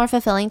nothing was more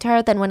fulfilling to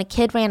her than when a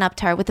kid ran up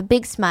to her with a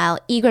big smile,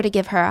 eager to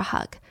give her a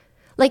hug.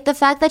 Like the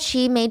fact that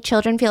she made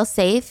children feel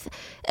safe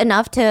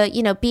enough to,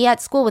 be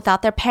at school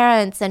without their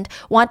parents and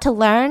want to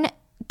learn,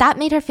 that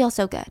made her feel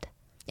so good.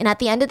 And at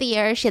the end of the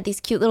year, she had these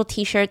cute little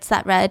t-shirts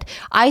that read,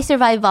 "I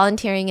survived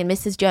volunteering in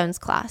Mrs. Jones'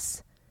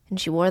 class." And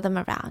she wore them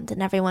around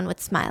and everyone would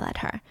smile at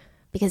her.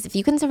 Because if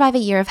you can survive a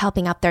year of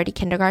helping out 30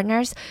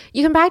 kindergartners,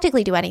 you can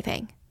practically do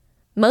anything.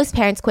 Most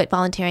parents quit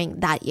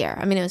volunteering that year.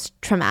 I mean, it was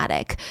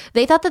traumatic.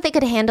 They thought that they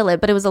could handle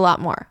it, but it was a lot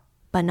more.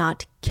 But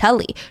not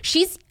Kelly.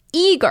 She's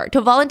eager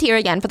to volunteer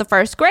again for the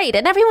first grade.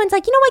 And everyone's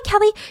like, you know what,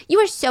 Kelly? You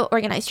are so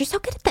organized. You're so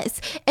good at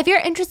this. If you're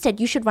interested,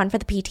 you should run for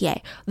the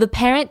PTA, the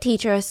Parent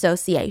Teacher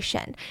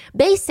Association.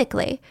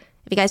 Basically,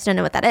 if you guys don't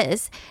know what that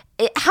is,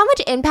 how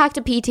much impact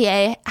a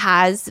PTA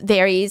has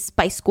varies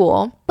by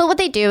school. But what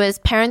they do is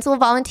parents will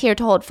volunteer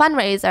to hold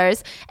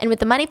fundraisers. And with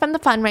the money from the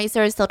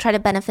fundraisers, they'll try to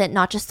benefit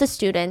not just the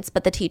students,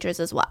 but the teachers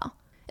as well.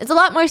 It's a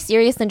lot more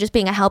serious than just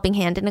being a helping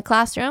hand in a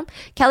classroom.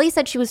 Kelly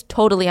said she was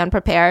totally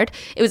unprepared.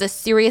 It was a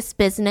serious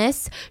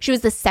business. She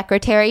was the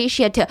secretary.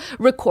 She had to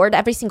record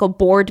every single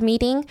board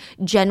meeting,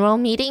 general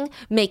meeting,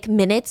 make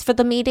minutes for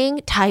the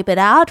meeting, type it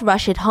out,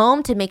 rush it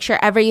home to make sure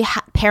every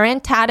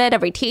parent had it,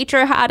 every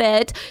teacher had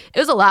it. It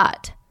was a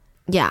lot.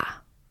 Yeah,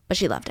 but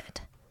she loved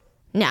it.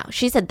 Now,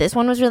 she said this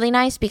one was really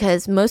nice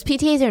because most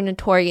PTAs are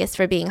notorious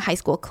for being high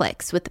school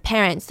cliques with the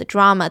parents, the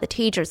drama, the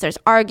teachers. There's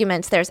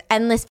arguments. There's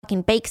endless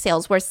fucking bake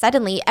sales where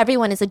suddenly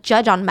everyone is a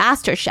judge on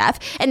MasterChef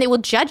and they will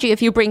judge you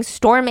if you bring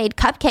store-made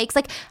cupcakes.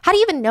 Like, how do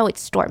you even know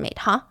it's store-made,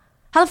 huh?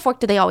 How the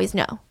fuck do they always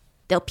know?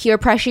 They'll peer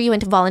pressure you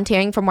into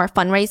volunteering for more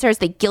fundraisers.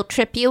 They guilt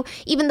trip you,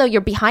 even though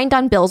you're behind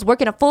on bills,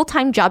 working a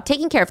full-time job,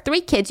 taking care of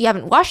 3 kids. You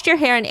haven't washed your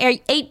hair in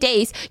 8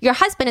 days. Your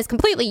husband is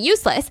completely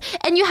useless.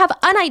 And you have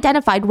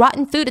unidentified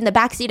rotten food in the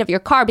backseat of your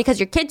car because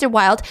your kids are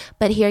wild.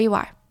 But here you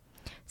are,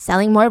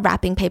 selling more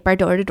wrapping paper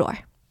door to door.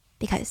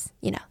 Because,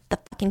 you know, the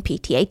fucking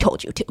PTA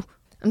told you to.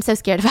 I'm so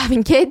scared of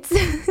having kids.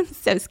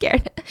 So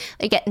scared.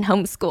 They're getting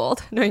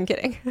homeschooled. No, I'm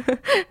kidding.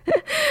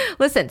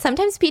 Listen,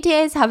 sometimes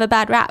PTAs have a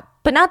bad rap,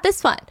 but not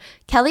this one.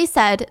 Kelly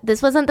said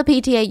this wasn't the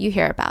PTA you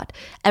hear about.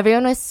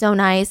 Everyone was so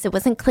nice. It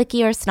wasn't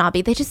cliquey or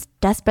snobby. They just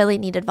desperately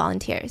needed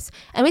volunteers.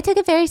 And we took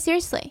it very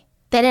seriously.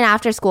 They had an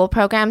after-school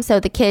program, so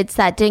the kids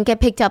that didn't get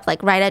picked up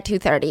like right at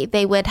 2:30,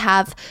 they would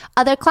have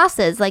other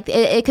classes. Like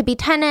it could be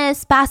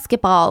tennis,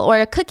 basketball,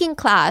 or a cooking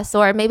class,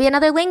 or maybe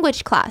another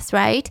language class,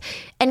 right?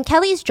 And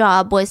Kelly's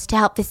job was to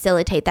help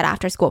facilitate that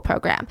after-school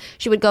program.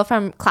 She would go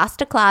from class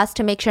to class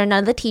to make sure none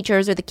of the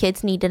teachers or the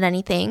kids needed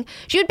anything.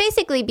 She would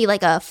basically be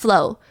like a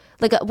flow,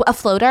 like a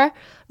floater,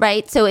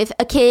 right? So if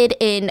a kid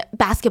in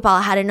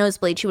basketball had a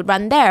nosebleed, she would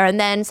run there. And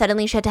then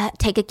suddenly she had to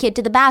take a kid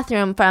to the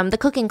bathroom from the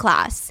cooking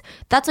class.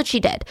 That's what she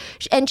did.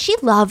 And she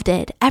loved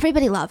it.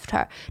 Everybody loved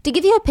her. To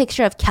give you a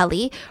picture of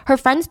Kelly, her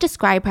friends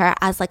describe her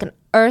as like an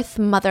earth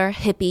mother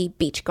hippie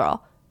beach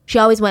girl. She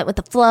always went with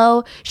the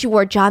flow. She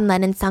wore John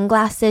Lennon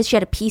sunglasses. She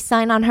had a peace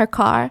sign on her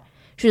car.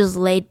 She was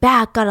laid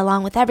back, got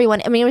along with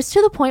everyone. I mean, it was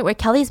to the point where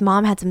Kelly's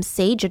mom had some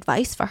sage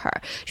advice for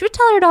her. She would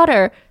tell her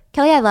daughter,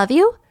 "Kelly, I love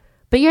you,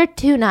 but you're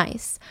too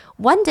nice.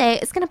 One day,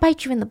 it's going to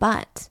bite you in the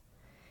butt."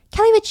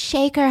 Kelly would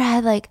shake her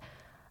head like,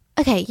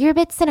 "Okay, you're a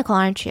bit cynical,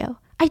 aren't you?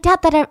 I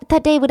doubt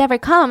that day would ever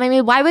come. I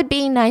mean, why would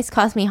being nice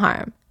cause me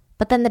harm?"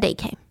 But then the day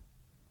came.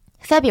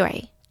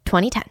 February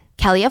 2010.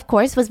 Kelly, of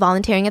course, was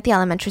volunteering at the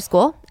elementary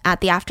school at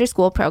the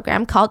after-school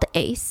program called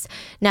ACE.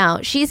 Now,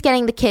 she's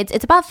getting the kids,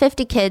 it's about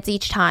 50 kids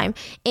each time,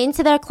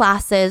 into their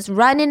classes,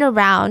 running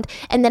around.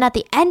 And then at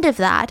the end of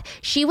that,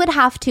 she would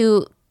have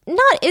to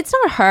it's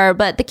not her,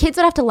 but the kids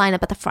would have to line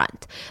up at the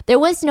front. There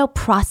was no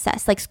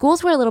process. Like,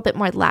 schools were a little bit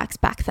more lax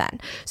back then.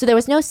 So there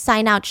was no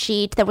sign out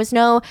sheet.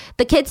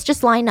 The kids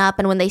just line up,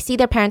 and when they see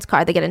their parents'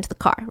 car, they get into the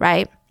car,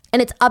 right?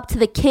 And it's up to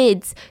the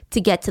kids to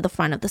get to the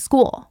front of the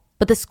school.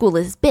 But the school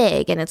is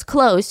big and it's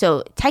closed,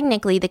 so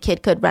technically the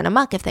kid could run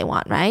amok if they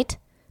want, right?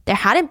 There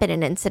hadn't been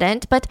an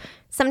incident, but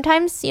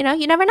sometimes, you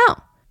never know.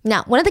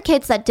 Now, one of the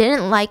kids that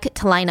didn't like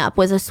to line up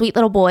was a sweet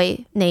little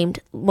boy named,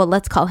 well,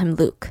 let's call him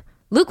Luke.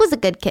 Luke was a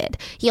good kid.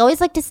 He always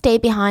liked to stay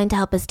behind to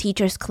help his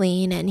teachers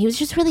clean, and he was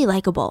just really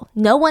likable.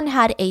 No one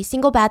had a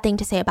single bad thing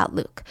to say about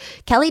Luke.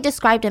 Kelly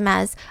described him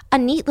as a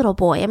neat little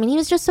boy. I mean, he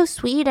was just so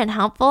sweet and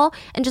helpful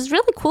and just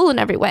really cool in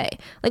every way.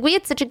 Like, we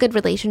had such a good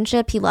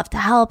relationship. He loved to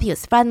help. He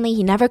was friendly.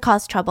 He never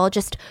caused trouble.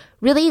 Just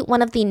really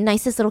one of the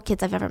nicest little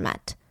kids I've ever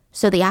met.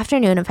 So the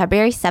afternoon of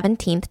February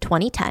 17th,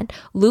 2010,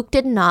 Luke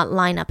did not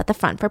line up at the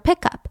front for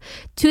pickup.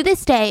 To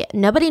this day,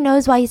 nobody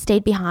knows why he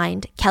stayed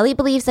behind. Kelly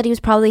believes that he was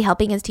probably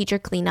helping his teacher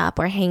clean up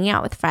or hanging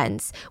out with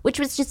friends, which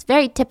was just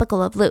very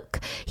typical of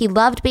Luke. He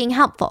loved being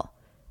helpful.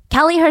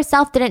 Kelly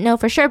herself didn't know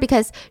for sure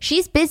because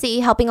she's busy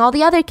helping all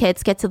the other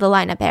kids get to the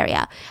lineup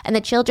area, and the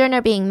children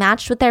are being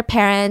matched with their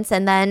parents,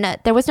 and then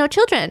there was no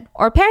children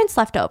or parents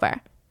left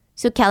over.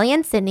 So Kelly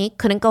and Sydney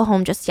couldn't go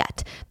home just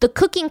yet. The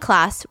cooking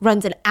class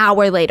runs an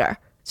hour later.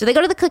 So they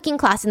go to the cooking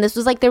class, and this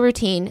was like their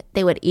routine.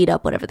 They would eat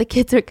up whatever the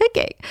kids were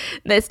cooking.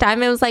 This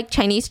time it was like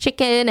Chinese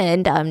chicken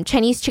and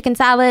Chinese chicken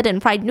salad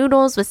and fried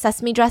noodles with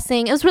sesame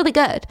dressing. It was really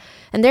good.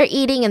 And they're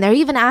eating, and they're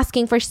even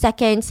asking for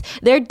seconds.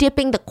 They're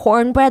dipping the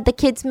cornbread the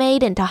kids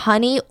made into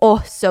honey.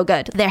 Oh, so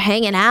good. They're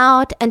hanging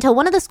out until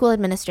one of the school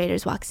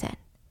administrators walks in.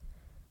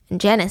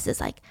 And Janice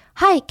is like,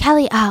 "Hi,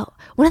 Kelly.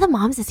 One of the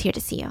moms is here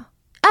to see you."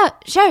 Oh,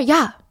 sure,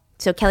 yeah.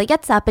 So Kelly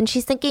gets up and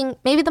she's thinking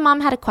maybe the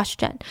mom had a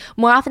question.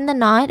 More often than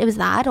not, it was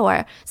that,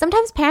 or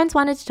sometimes parents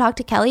wanted to talk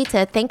to Kelly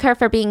to thank her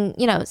for being,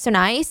 so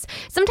nice.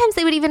 Sometimes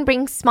they would even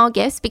bring small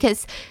gifts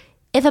because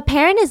if a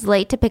parent is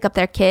late to pick up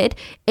their kid,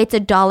 it's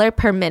 $1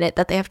 per minute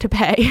that they have to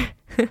pay.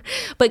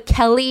 But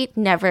Kelly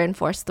never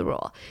enforced the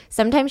rule.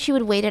 Sometimes she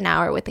would wait an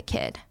hour with the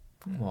kid.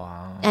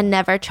 Wow. And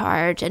never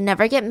charge and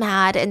never get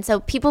mad. And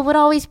so people would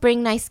always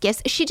bring nice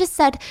gifts. She just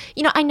said,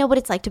 I know what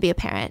it's like to be a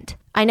parent.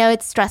 I know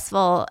it's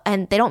stressful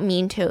and they don't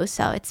mean to,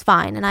 so it's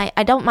fine. And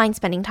I don't mind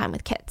spending time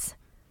with kids.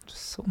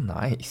 Just so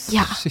nice.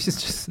 Yeah. She's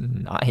just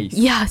nice.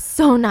 Yeah,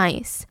 so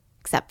nice.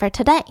 Except for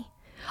today.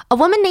 A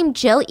woman named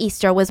Jill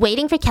Easter was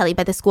waiting for Kelly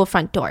by the school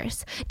front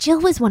doors.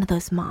 Jill was one of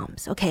those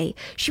moms, okay?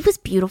 She was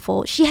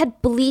beautiful. She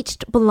had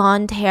bleached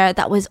blonde hair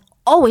that was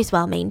always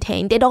well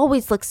maintained. It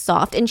always looked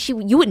soft, and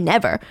you would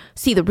never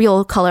see the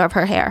real color of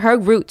her hair. Her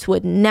roots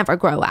would never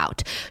grow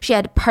out. She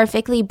had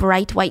perfectly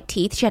bright white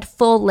teeth. She had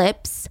full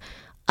lips.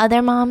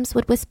 Other moms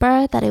would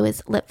whisper that it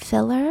was lip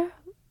filler,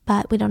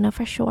 but we don't know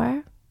for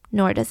sure,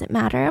 nor does it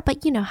matter,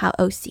 but you know how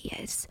OC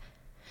is.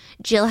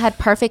 Jill had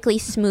perfectly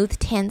smooth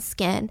tan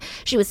skin.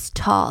 She was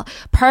tall,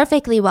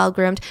 perfectly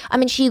well-groomed.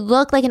 She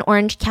looked like an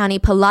Orange County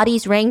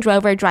Pilates Range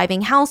Rover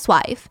driving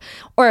housewife,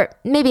 or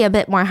maybe a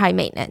bit more high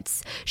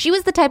maintenance. She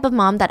was the type of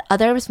mom that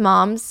other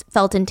moms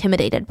felt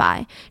intimidated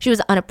by. She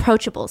was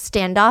unapproachable,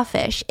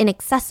 standoffish,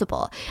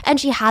 inaccessible, and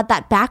she had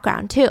that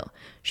background too.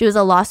 She was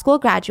a law school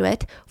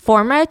graduate,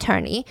 former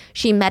attorney.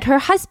 She met her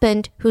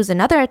husband, who's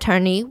another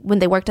attorney, when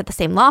they worked at the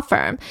same law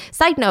firm.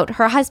 Side note,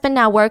 her husband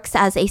now works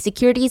as a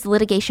securities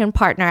litigation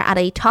partner at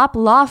a top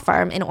law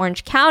firm in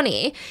Orange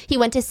County. He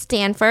went to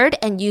Stanford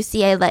and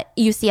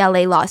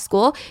UCLA Law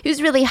School. He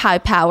was really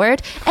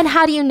high-powered. And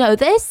how do you know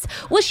this?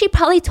 Well, she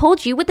probably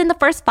told you within the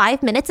first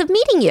 5 minutes of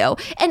meeting you.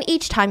 And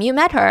each time you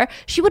met her,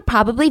 she would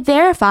probably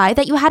verify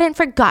that you hadn't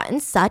forgotten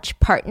such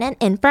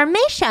pertinent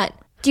information.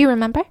 Do you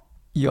remember?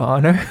 Your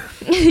Honor.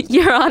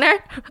 Your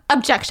Honor?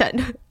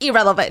 Objection.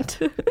 Irrelevant.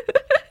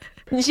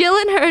 Jill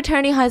and her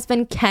attorney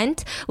husband,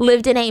 Kent,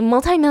 lived in a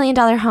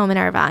multi-million-dollar home in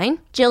Irvine.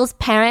 Jill's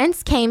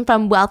parents came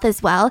from wealth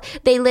as well.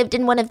 They lived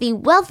in one of the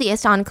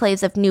wealthiest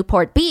enclaves of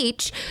Newport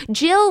Beach.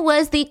 Jill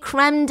was the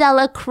creme de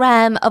la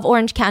creme of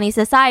Orange County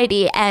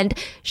society, and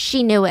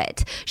she knew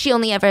it. She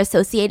only ever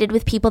associated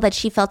with people that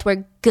she felt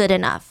were good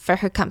enough for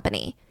her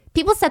company.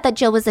 People said that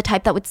Jill was the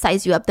type that would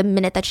size you up the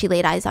minute that she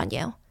laid eyes on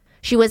you.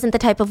 She wasn't the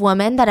type of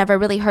woman that ever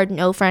really heard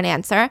no for an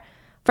answer.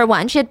 For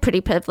one, she had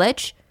pretty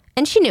privilege,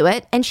 and she knew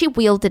it, and she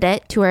wielded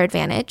it to her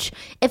advantage.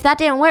 If that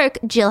didn't work,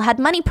 Jill had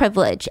money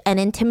privilege and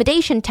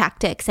intimidation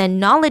tactics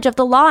and knowledge of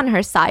the law on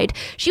her side.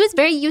 She was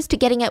very used to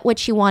getting at what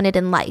she wanted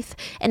in life,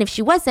 and if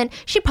she wasn't,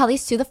 she'd probably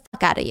sue the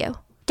fuck out of you.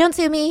 Don't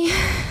sue me.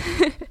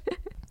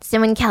 So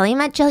when Kelly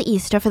met Jill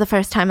Easter for the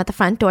first time at the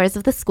front doors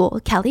of the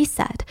school, Kelly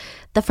said,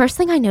 "The first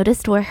thing I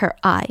noticed were her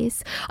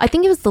eyes. I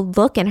think it was the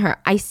look in her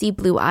icy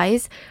blue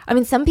eyes.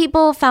 Some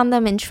people found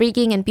them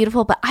intriguing and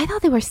beautiful, but I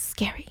thought they were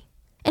scary."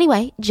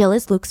 Anyway, Jill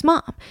is Luke's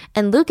mom,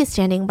 and Luke is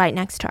standing right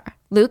next to her.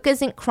 Luke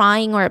isn't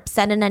crying or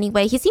upset in any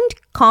way. He seemed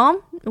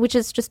calm, which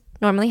is just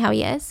normally how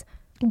he is.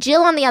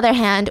 Jill, on the other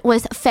hand,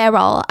 was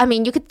feral.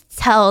 You could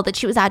tell that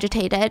she was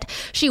agitated.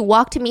 She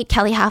walked to meet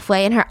Kelly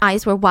halfway, and her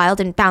eyes were wild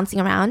and bouncing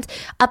around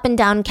up and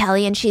down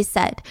Kelly, and she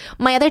said,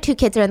 "My other 2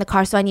 kids are in the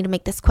car, so I need to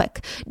make this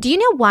quick. Do you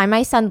know why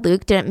my son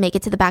Luke didn't make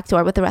it to the back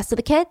door with the rest of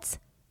the kids?"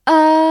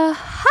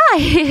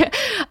 Hi.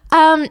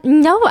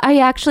 No, I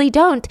actually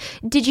don't.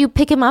 Did you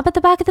pick him up at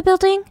the back of the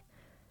building?"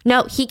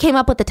 "No, he came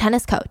up with the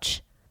tennis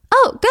coach."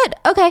 "Oh, good.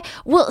 Okay.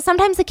 Well,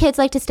 sometimes the kids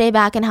like to stay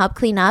back and help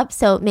clean up,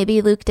 so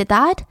maybe Luke did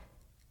that."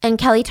 And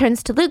Kelly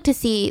turns to Luke to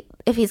see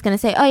if he's going to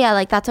say, "Oh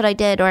yeah, that's what I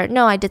did," or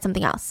 "No, I did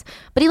something else."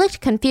 But he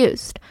looked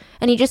confused,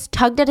 and he just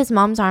tugged at his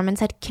mom's arm and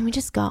said, "Can we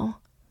just go?"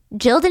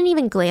 Jill didn't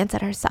even glance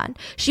at her son.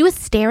 She was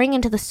staring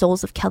into the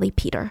souls of Kelly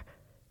Peter.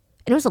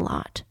 It was a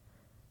lot.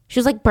 She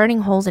was like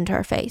burning holes into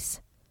her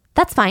face.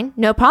 "That's fine.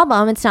 No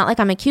problem. It's not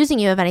like I'm accusing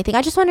you of anything.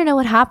 I just want to know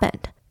what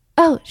happened."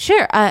 "Oh,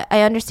 sure.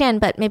 I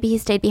understand, but maybe he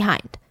stayed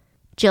behind."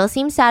 Jill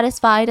seemed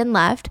satisfied and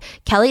left.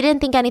 Kelly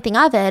didn't think anything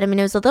of it. It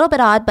was a little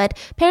bit odd, but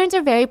parents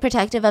are very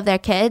protective of their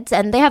kids,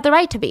 and they have the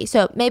right to be,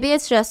 so maybe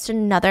it's just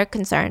another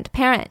concerned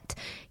parent.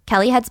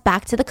 Kelly heads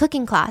back to the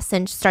cooking class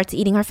and starts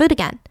eating her food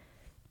again.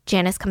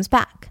 Janice comes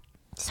back.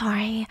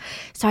 Sorry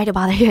to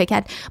bother you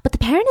again, but the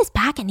parent is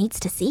back and needs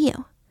to see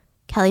you."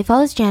 Kelly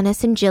follows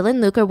Janice, and Jill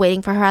and Luke are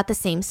waiting for her at the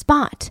same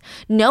spot.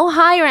 No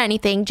hi or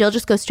anything. Jill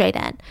just goes straight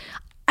in.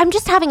 "I'm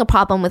just having a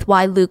problem with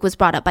why Luke was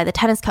brought up by the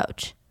tennis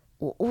coach."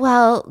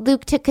 "Well,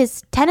 Luke took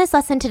his tennis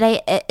lesson today.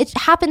 It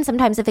happens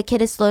sometimes if a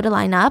kid is slow to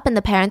line up and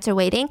the parents are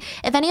waiting.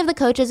 If any of the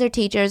coaches or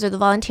teachers or the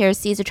volunteers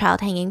sees a child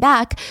hanging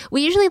back,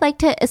 we usually like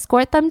to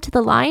escort them to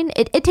the line.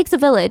 It takes a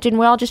village, and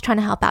we're all just trying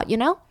to help out, you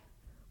know?"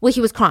 "Well, he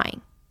was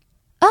crying."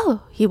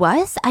 "Oh, he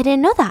was? I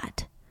didn't know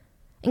that."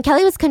 And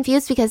Kelly was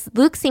confused because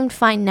Luke seemed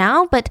fine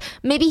now, but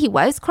maybe he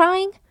was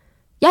crying?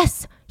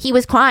 Yes, he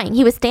was crying.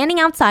 He was standing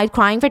outside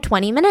crying for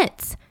 20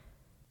 minutes.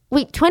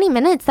 Wait, 20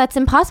 minutes? That's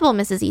impossible,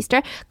 Mrs.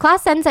 Easter.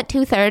 Class ends at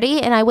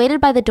 2:30 and I waited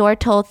by the door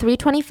till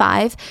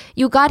 3:25.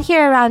 You got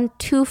here around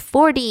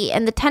 2:40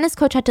 and the tennis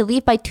coach had to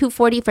leave by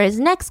 2:40 for his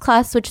next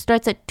class, which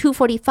starts at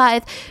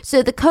 2:45.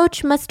 So the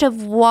coach must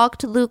have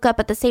walked Luke up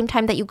at the same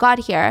time that you got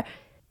here.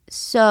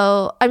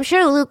 So I'm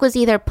sure Luke was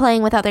either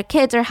playing with other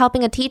kids or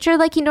helping a teacher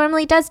like he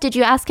normally does. Did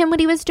you ask him what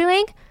he was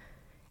doing?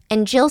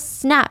 And Jill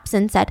snaps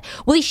and said,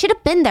 well, he should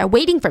have been there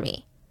waiting for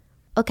me.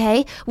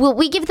 Okay, well,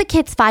 we give the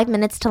kids 5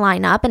 minutes to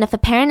line up, and if a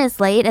parent is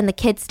late and the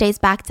kid stays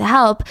back to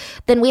help,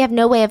 then we have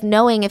no way of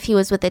knowing if he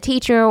was with the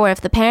teacher or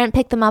if the parent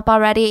picked them up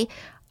already.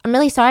 I'm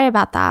really sorry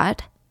about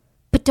that.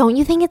 But don't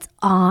you think it's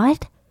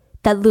odd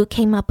that Luke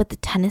came up with the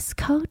tennis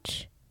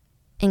coach?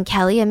 And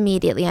Kelly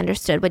immediately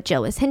understood what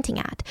Jill was hinting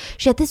at.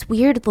 She had this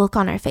weird look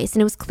on her face,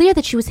 and it was clear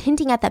that she was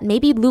hinting at that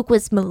maybe Luke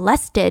was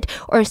molested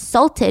or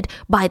assaulted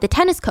by the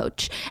tennis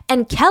coach.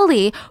 And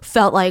Kelly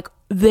felt like,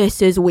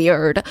 this is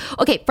weird.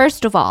 Okay,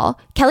 first of all,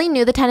 Kelly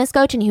knew the tennis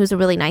coach and he was a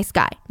really nice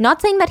guy.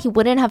 Not saying that he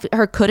wouldn't have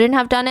or couldn't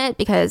have done it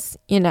because,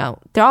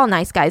 they're all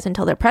nice guys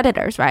until they're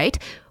predators, right?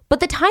 But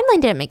the timeline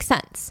didn't make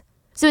sense.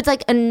 So it's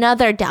like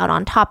another doubt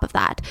on top of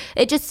that.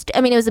 It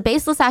was a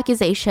baseless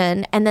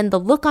accusation. And then the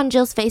look on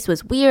Jill's face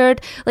was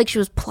weird. Like she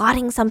was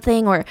plotting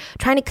something or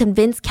trying to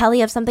convince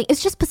Kelly of something.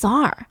 It's just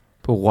bizarre.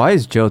 But why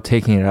is Jill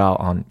taking it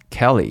out on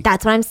Kelly?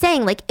 That's what I'm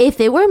saying. Like,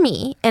 if it were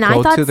me and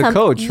I thought to the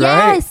coach,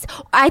 right? Yes,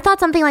 I thought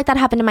something like that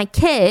happened to my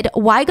kid.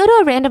 Why go to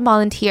a random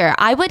volunteer?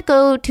 I would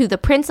go to the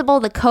principal,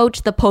 the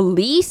coach, the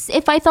police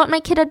if I thought my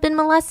kid had been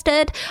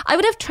molested. I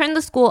would have turned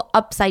the school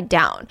upside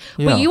down.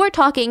 Yeah. But you are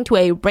talking to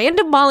a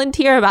random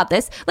volunteer about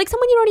this, like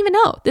someone you don't even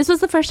know. This was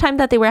the first time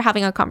that they were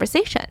having a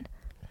conversation.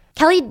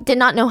 Kelly did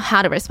not know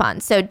how to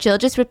respond, so Jill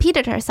just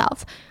repeated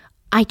herself.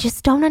 I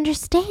just don't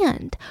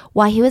understand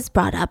why he was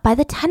brought up by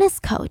the tennis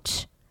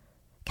coach.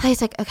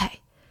 Kelly's like,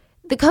 okay.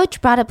 The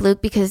coach brought up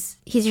Luke because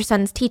he's your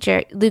son's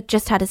teacher. Luke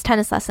just had his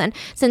tennis lesson.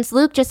 Since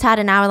Luke just had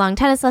an hour-long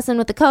tennis lesson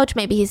with the coach,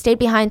 maybe he stayed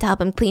behind to help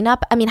him clean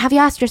up. Have you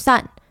asked your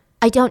son?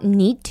 I don't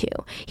need to.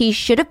 He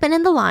should have been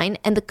in the line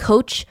and the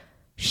coach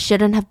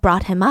shouldn't have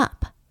brought him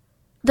up.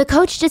 The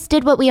coach just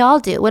did what we all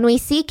do. When we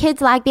see kids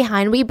lag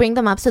behind, we bring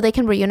them up so they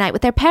can reunite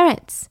with their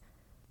parents.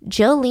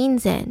 Jill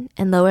leans in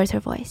and lowers her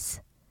voice.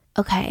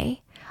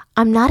 Okay,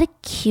 I'm not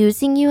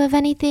accusing you of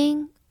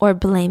anything or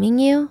blaming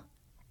you.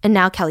 And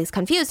now Kelly's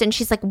confused and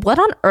she's like, what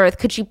on earth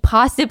could she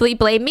possibly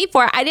blame me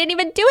for? I didn't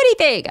even do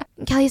anything.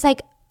 And Kelly's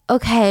like,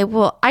 okay,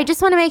 well, I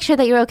just want to make sure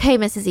that you're okay,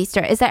 Mrs.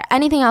 Easter. Is there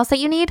anything else that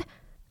you need?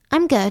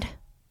 I'm good.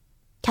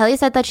 Kelly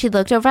said that she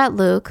looked over at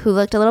Luke, who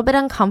looked a little bit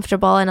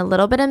uncomfortable and a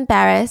little bit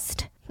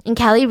embarrassed. And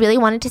Kelly really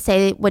wanted to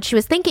say what she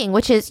was thinking,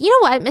 which is, you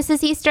know what,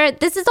 Mrs. Easter,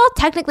 this is all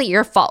technically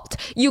your fault.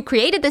 You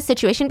created this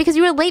situation because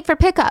you were late for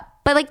pickup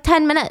by like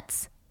 10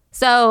 minutes.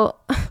 So,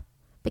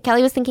 but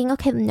Kelly was thinking,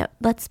 okay, no,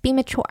 let's be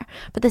mature.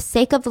 For the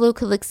sake of Luke,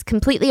 who looks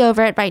completely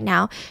over it right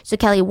now. So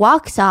Kelly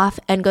walks off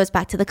and goes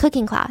back to the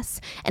cooking class.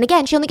 And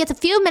again, she only gets a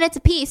few minutes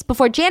apiece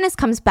before Janice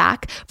comes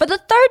back for the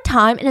third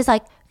time and is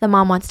like, the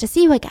mom wants to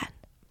see you again.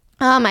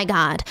 Oh my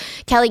God.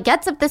 Kelly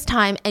gets up this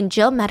time and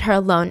Jill met her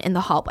alone in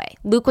the hallway.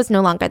 Luke was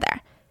no longer there.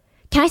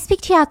 Can I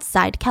speak to you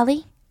outside,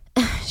 Kelly?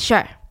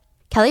 Sure.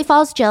 Kelly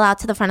follows Jill out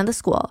to the front of the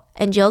school,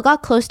 and Jill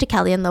got close to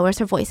Kelly and lowers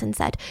her voice and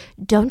said,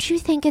 don't you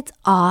think it's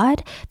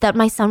odd that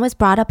my son was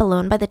brought up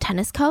alone by the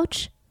tennis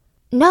coach?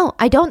 No,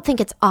 I don't think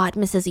it's odd,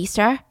 Mrs.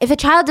 Easter. If a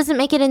child doesn't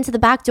make it into the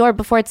back door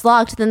before it's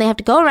locked, then they have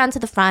to go around to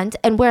the front,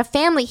 and we're a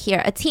family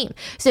here, a team.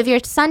 So if your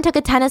son took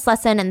a tennis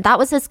lesson and that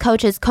was his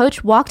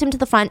coach walked him to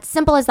the front,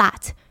 simple as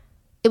that.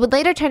 It would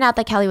later turn out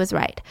that Kelly was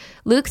right.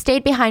 Luke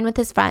stayed behind with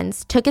his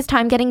friends, took his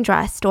time getting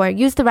dressed or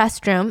used the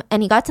restroom,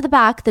 and he got to the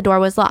back, the door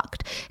was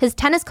locked. His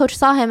tennis coach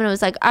saw him and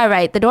was like, all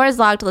right, the door is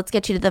locked, let's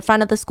get you to the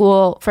front of the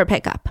school for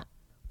pickup.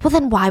 Well,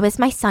 then why was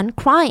my son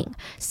crying?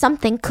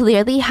 Something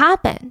clearly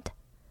happened.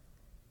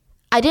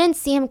 I didn't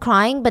see him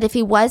crying, but if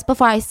he was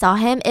before I saw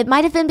him, it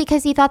might have been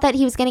because he thought that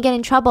he was going to get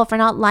in trouble for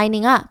not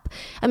lining up.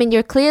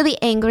 You're clearly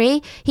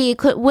angry. He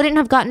wouldn't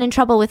have gotten in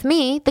trouble with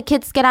me. The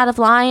kids get out of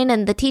line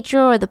and the teacher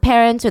or the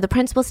parents or the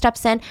principal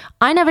steps in.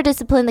 I never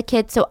disciplined the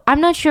kids, so I'm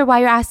not sure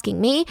why you're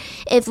asking me.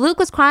 If Luke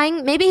was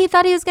crying, maybe he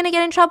thought he was going to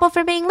get in trouble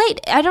for being late.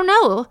 I don't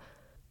know.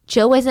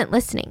 Jill wasn't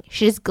listening.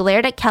 She just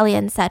glared at Kelly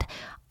and said,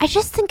 I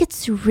just think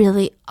it's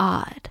really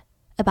odd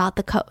about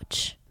the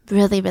coach.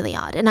 Really, really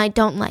odd, and I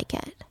don't like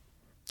it.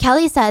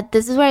 Kelly said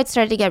this is where it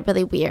started to get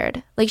really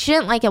weird. She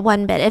didn't like it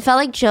one bit. It felt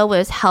like Jill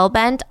was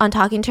hell-bent on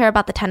talking to her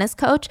about the tennis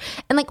coach.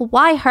 And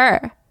why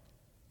her?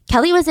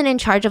 Kelly wasn't in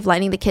charge of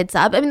lining the kids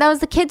up. That was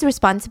the kids'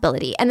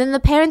 responsibility. And then the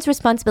parents'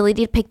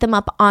 responsibility to pick them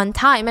up on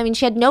time.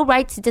 She had no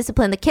right to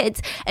discipline the kids.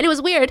 And it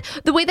was weird.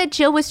 The way that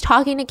Jill was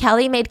talking to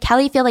Kelly made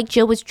Kelly feel like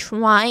Jill was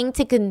trying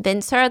to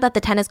convince her that the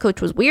tennis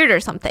coach was weird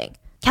or something.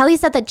 Kelly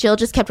said that Jill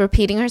just kept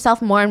repeating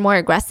herself more and more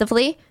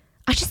aggressively.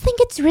 I just think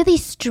it's really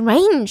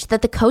strange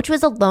that the coach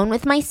was alone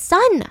with my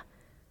son.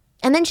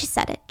 And then she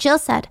said it. Jill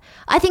said,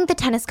 I think the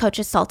tennis coach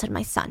assaulted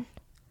my son,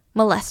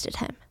 molested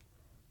him.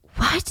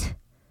 What?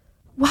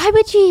 Why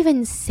would you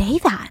even say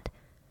that?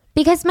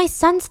 Because my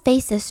son's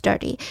face is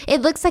dirty.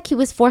 It looks like he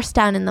was forced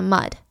down in the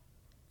mud.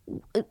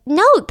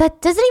 No,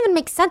 that doesn't even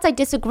make sense. I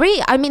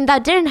disagree. I mean,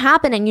 that didn't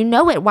happen and you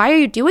know it. Why are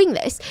you doing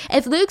this?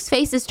 If Luke's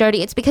face is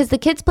dirty, it's because the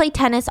kids play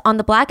tennis on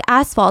the black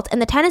asphalt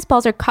and the tennis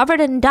balls are covered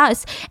in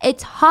dust.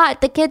 It's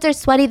hot. The kids are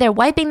sweaty. They're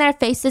wiping their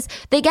faces.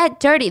 They get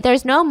dirty.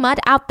 There's no mud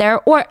out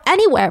there or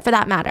anywhere for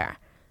that matter.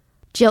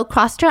 Jill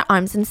crossed her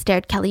arms and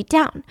stared Kelly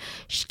down.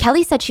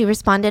 Kelly said she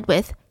responded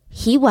with,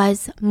 "He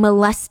was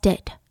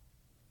molested."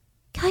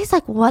 Kelly's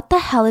like, what the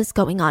hell is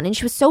going on? And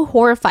she was so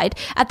horrified.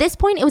 At this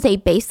point, it was a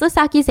baseless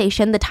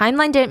accusation. The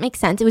timeline didn't make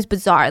sense. It was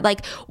bizarre.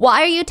 Like,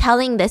 why are you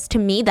telling this to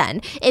me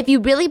then? If you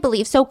really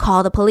believe so,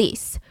 call the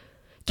police.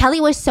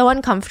 Kelly was so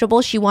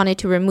uncomfortable, she wanted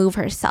to remove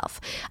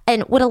herself.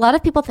 And what a lot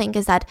of people think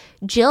is that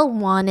Jill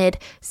wanted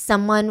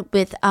someone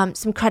with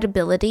some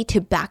credibility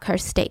to back her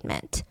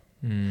statement.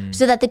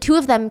 So that the two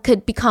of them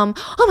could become,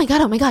 oh my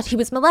God, he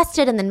was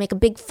molested, and then make a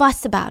big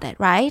fuss about it,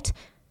 right?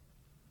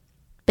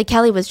 But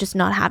Kelly was just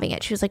not having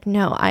it. She was like,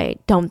 no, I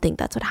don't think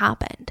that's what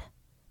happened.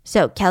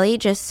 So Kelly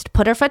just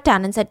put her foot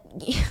down and said,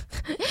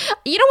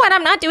 you know what?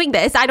 I'm not doing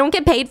this. I don't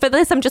get paid for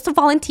this. I'm just a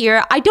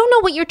volunteer. I don't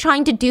know what you're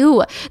trying to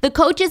do. The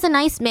coach is a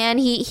nice man.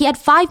 He had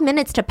 5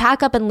 minutes to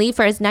pack up and leave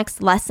for his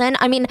next lesson.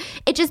 I mean,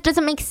 it just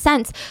doesn't make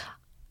sense.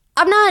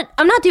 I'm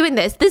not doing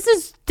this. This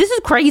is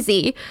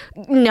crazy.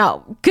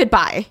 No,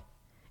 goodbye.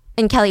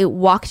 And Kelly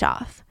walked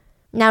off.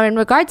 Now, in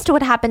regards to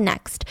what happened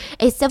next,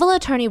 a civil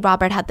attorney,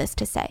 Robert, had this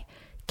to say.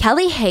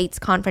 Kelly hates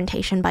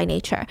confrontation by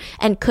nature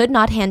and could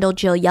not handle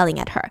Jill yelling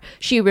at her.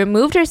 She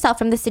removed herself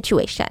from the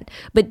situation.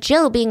 But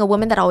Jill, being a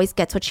woman that always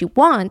gets what she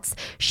wants,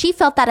 she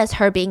felt that as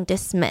her being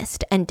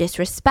dismissed and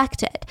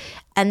disrespected.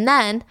 And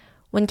then,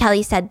 when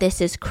Kelly said,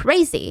 "This is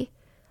crazy,"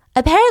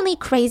 apparently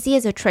crazy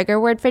is a trigger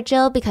word for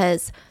Jill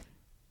because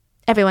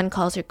everyone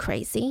calls her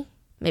crazy.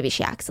 Maybe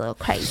she acts a little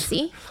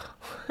crazy.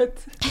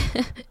 What?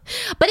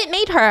 But it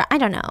made her, I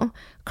don't know,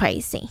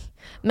 crazy.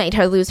 Made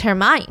her lose her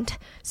mind.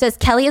 So as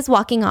Kelly is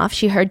walking off,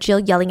 she heard Jill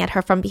yelling at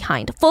her from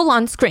behind, full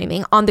on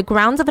screaming on the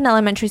grounds of an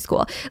elementary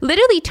school,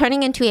 literally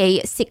turning into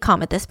a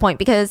sitcom at this point,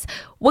 because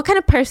what kind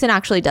of person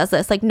actually does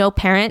this? Like, no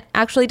parent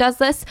actually does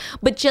this,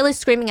 but Jill is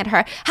screaming at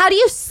her, "How do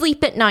you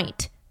sleep at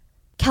night?"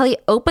 Kelly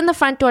opened the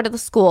front door to the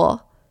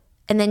school,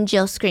 and then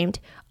Jill screamed,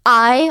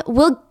 "I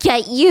will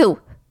get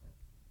you."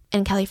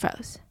 And Kelly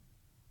froze.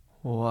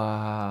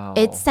 Wow.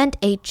 It sent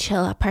a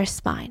chill up her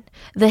spine.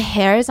 The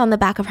hairs on the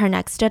back of her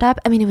neck stood up.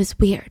 I mean, it was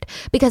weird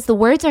because the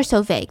words are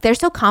so vague. They're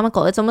so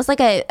comical. It's almost like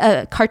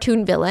a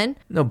cartoon villain.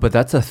 No, but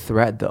that's a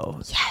threat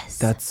though. Yes.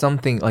 That's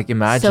something like,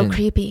 imagine. So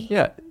creepy.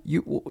 Yeah.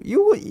 You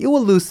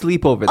will lose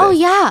sleep over this. Oh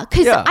yeah.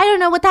 Because I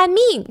don't know what that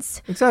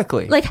means.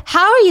 Exactly. Like,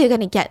 how are you going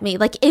to get me?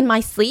 Like, in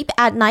my sleep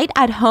at night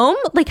at home?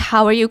 Like,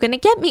 how are you going to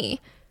get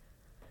me?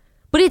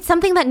 But it's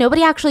something that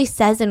nobody actually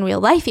says in real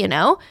life, you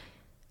know?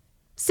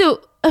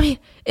 So, I mean,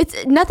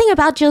 it's nothing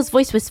about Jill's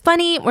voice was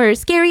funny or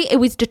scary. It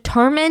was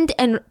determined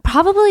and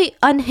probably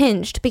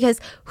unhinged, because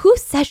who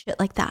says shit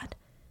like that?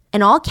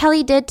 And all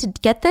Kelly did to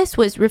get this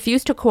was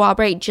refuse to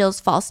corroborate Jill's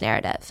false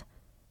narrative.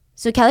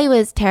 So Kelly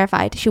was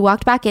terrified. She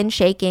walked back in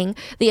shaking.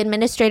 The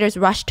administrators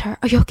rushed her.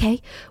 "Are you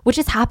okay? What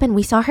just happened?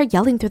 We saw her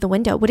yelling through the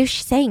window. What is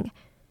she saying?"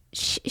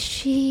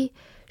 She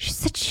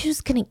said she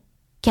was going to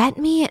get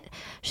me.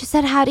 She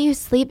said, "How do you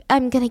sleep?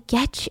 I'm going to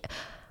get you."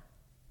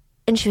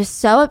 And she was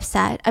so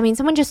upset. I mean,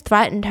 someone just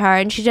threatened her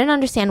and she didn't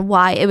understand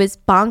why. It was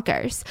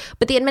bonkers.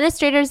 But the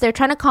administrators, they're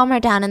trying to calm her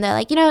down, and they're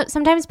like,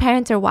 sometimes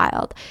parents are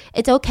wild.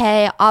 It's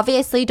okay.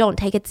 Obviously, don't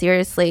take it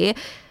seriously.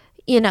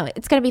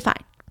 It's going to be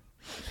fine.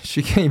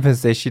 She can't even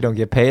say she don't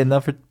get paid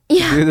enough to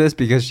do this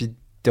because she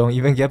don't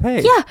even get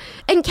paid. Yeah.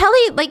 And Kelly,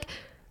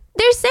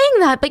 they're saying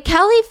that, but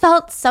Kelly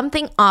felt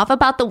something off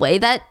about the way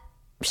that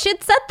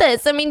she'd said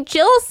this. I mean,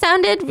 Jill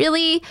sounded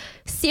really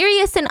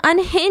serious and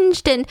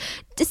unhinged. And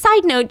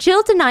side note,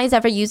 Jill denies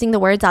ever using the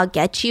words "I'll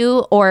get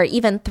you" or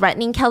even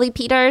threatening Kelly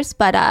Peters,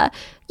 but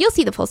you'll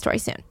see the full story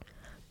soon.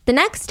 The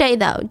next day,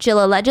 though,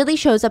 Jill allegedly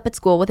shows up at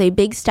school with a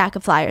big stack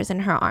of flyers in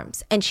her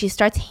arms, and she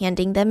starts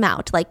handing them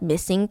out like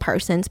missing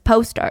persons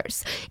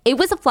posters. It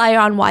was a flyer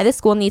on why the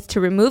school needs to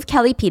remove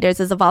Kelly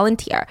Peters as a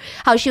volunteer,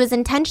 how she was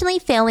intentionally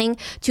failing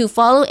to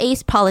follow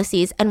ACE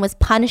policies and was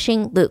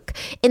punishing Luke.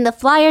 In the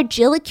flyer,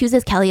 Jill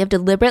accuses Kelly of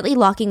deliberately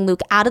locking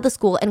Luke out of the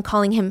school and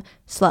calling him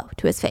slow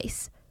to his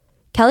face.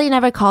 Kelly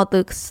never called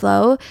Luke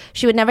slow.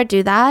 She would never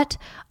do that.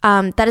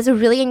 That is a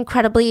really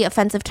incredibly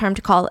offensive term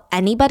to call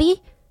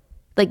anybody.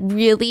 Like,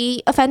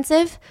 really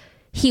offensive.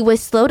 He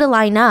was slow to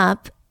line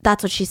up.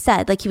 That's what she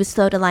said. Like, he was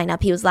slow to line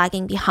up. He was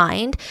lagging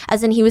behind,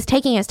 as in he was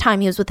taking his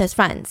time. He was with his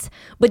friends.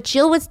 But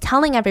Jill was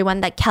telling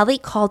everyone that Kelly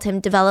called him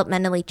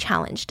developmentally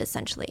challenged,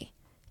 essentially,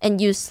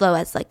 and used slow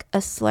as like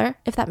a slur,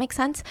 if that makes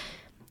sense.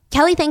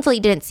 Kelly thankfully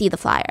didn't see the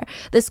flyer.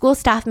 The school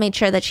staff made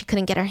sure that she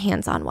couldn't get her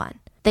hands on one.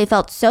 They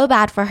felt so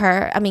bad for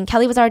her. I mean,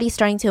 Kelly was already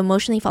starting to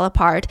emotionally fall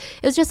apart.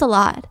 It was just a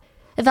lot.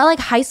 It felt like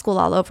high school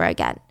all over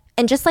again.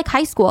 And just like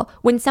high school,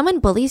 when someone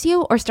bullies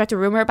you or starts a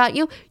rumor about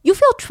you, you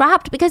feel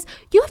trapped because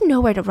you have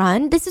nowhere to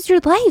run. This is your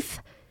life.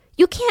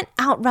 You can't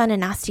outrun a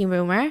nasty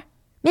rumor.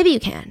 Maybe you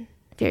can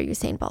if you're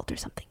Usain Bolt or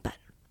something, but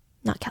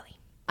not Kelly.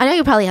 I know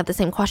you probably have the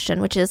same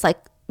question, which is like,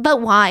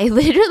 but why?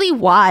 Literally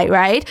why,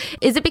 right?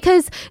 Is it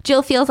because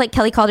Jill feels like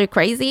Kelly called her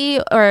crazy?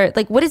 Or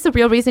like, what is the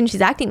real reason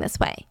she's acting this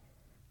way?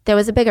 There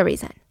was a bigger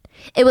reason.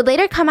 It would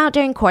later come out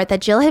during court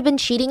that Jill had been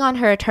cheating on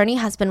her attorney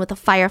husband with a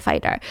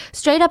firefighter,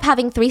 straight up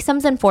having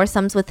threesomes and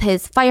foursomes with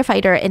his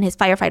firefighter and his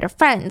firefighter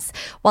friends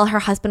while her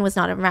husband was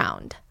not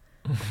around.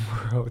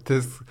 Bro,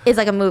 this is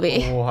like a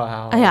movie.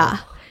 Wow. Yeah.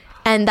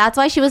 And that's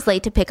why she was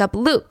late to pick up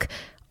Luke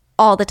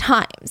all the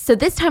time. So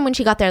this time when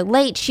she got there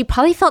late, she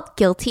probably felt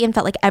guilty and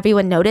felt like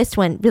everyone noticed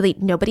when really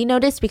nobody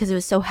noticed because it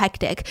was so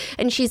hectic.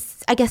 And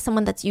she's, I guess,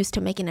 someone that's used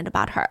to making it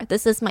about her.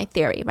 This is my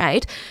theory,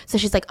 right? So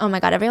she's like, oh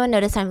my God, everyone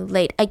noticed I'm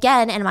late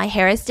again and my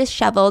hair is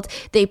disheveled.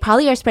 They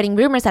probably are spreading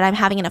rumors that I'm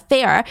having an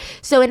affair.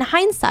 So in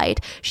hindsight,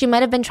 she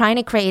might have been trying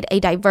to create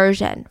a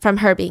diversion from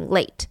her being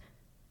late.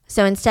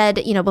 So instead,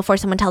 before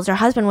someone tells her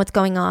husband what's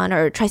going on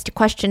or tries to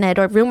question it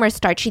or rumors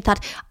start, she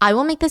thought, I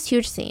will make this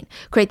huge scene,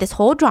 create this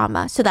whole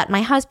drama so that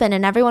my husband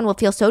and everyone will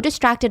feel so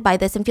distracted by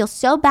this and feel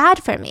so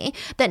bad for me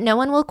that no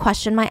one will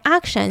question my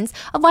actions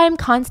of why I'm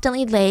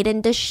constantly late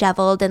and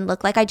disheveled and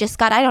look like I just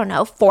got,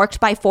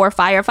 forked by 4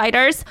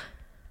 firefighters.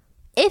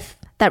 If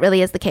that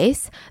really is the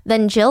case,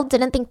 then Jill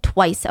didn't think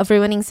twice of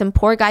ruining some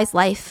poor guy's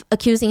life,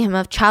 accusing him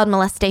of child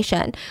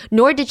molestation,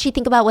 nor did she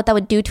think about what that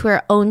would do to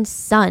her own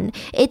son.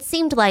 It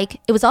seemed like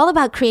it was all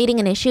about creating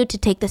an issue to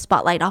take the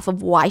spotlight off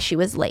of why she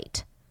was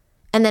late.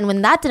 And then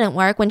when that didn't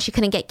work, when she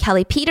couldn't get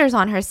Kelly Peters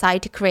on her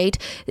side to create,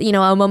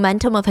 a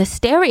momentum of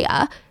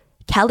hysteria,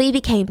 Kelly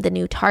became the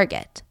new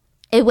target.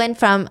 It went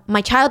from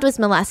my child was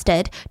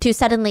molested to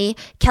suddenly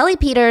Kelly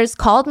Peters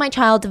called my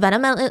child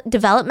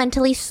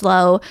developmentally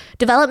slow,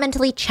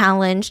 developmentally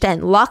challenged,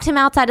 and locked him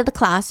outside of the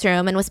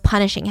classroom and was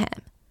punishing him.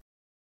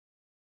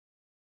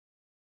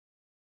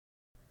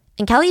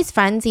 And Kelly's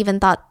friends even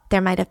thought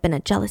there might have been a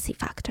jealousy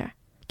factor.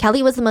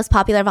 Kelly was the most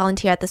popular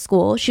volunteer at the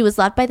school. She was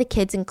loved by the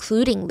kids,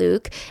 including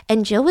Luke,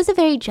 and Jill was a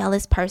very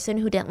jealous person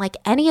who didn't like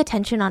any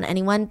attention on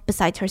anyone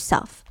besides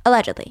herself,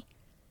 allegedly.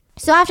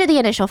 So after the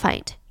initial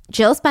fight,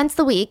 Jill spends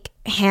the week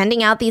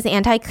handing out these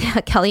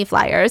anti-Kelly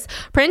flyers,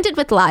 printed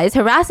with lies,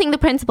 harassing the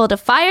principal to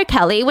fire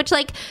Kelly, which,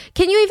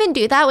 can you even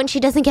do that when she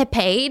doesn't get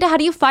paid? How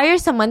do you fire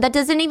someone that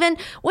wasn't even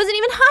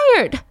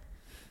hired?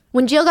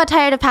 When Jill got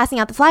tired of passing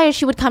out the flyers,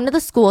 she would come to the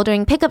school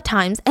during pickup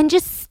times and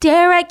just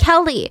stare at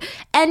Kelly.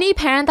 Any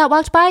parent that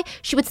walked by,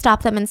 she would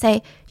stop them and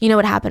say, you know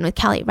what happened with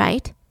Kelly,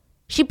 right?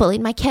 She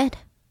bullied my kid.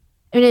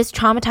 It is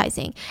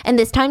traumatizing. And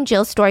this time,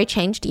 Jill's story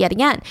changed yet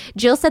again.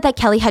 Jill said that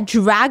Kelly had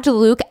dragged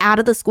Luke out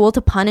of the school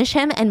to punish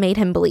him and made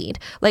him bleed,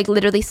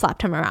 literally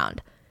slapped him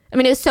around. It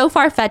was so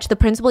far-fetched, the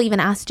principal even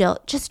asked Jill,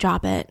 just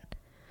drop it.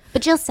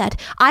 But Jill said,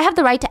 I have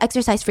the right to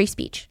exercise free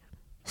speech.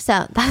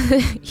 So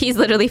he's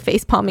literally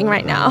face-palming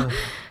right now.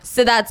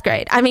 So that's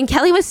great.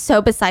 Kelly was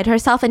so beside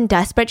herself and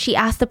desperate, she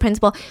asked the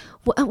principal,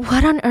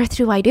 what on earth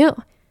do I do?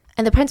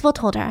 And the principal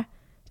told her,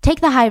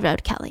 take the high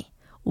road, Kelly.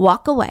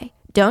 Walk away.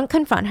 Don't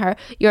confront her.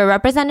 You're a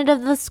representative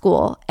of the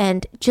school,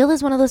 and Jill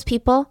is one of those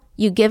people,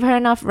 you give her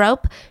enough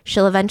rope,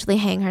 she'll eventually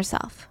hang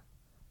herself.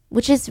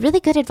 Which is really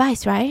good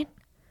advice, right?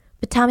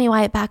 But tell me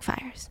why it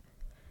backfires.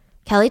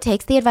 Kelly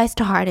takes the advice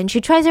to heart and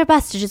she tries her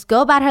best to just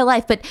go about her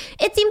life, but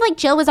it seemed like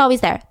Jill was always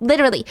there.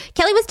 Literally.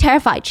 Kelly was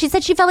terrified. She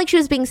said she felt like she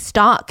was being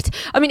stalked.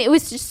 It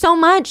was just so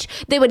much.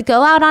 They would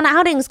go out on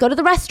outings, go to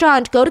the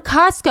restaurant, go to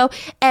Costco,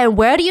 and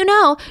where do you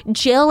know?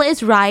 Jill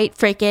is right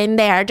freaking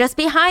there, just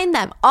behind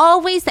them.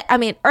 Always there.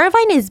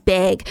 Irvine is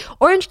big.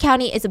 Orange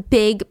County is a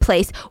big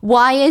place.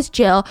 Why is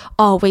Jill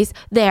always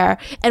there?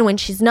 And when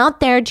she's not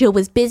there, Jill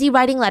was busy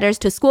writing letters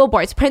to school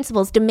boards,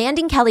 principals,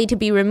 demanding Kelly to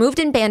be removed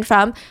and banned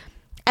from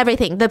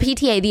everything, the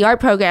PTA, the art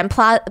program,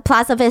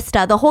 Plaza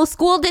Vista, the whole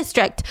school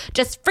district.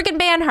 Just freaking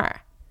ban her.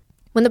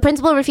 When the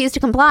principal refused to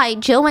comply,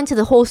 Jill went to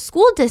the whole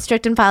school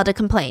district and filed a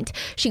complaint.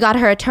 She got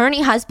her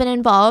attorney husband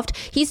involved.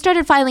 He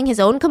started filing his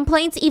own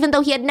complaints, even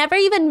though he had never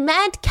even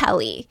met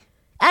Kelly.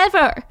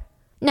 Ever.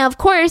 Now, of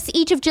course,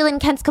 each of Jill and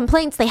Kent's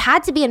complaints, they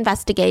had to be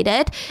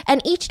investigated,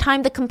 and each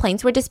time the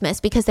complaints were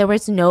dismissed because there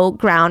was no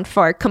ground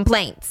for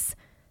complaints.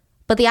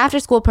 But the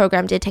after-school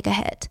program did take a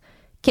hit.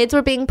 Kids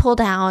were being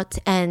pulled out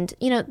and,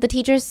 the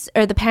teachers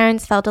or the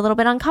parents felt a little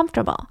bit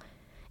uncomfortable.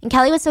 And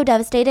Kelly was so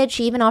devastated,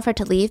 she even offered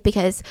to leave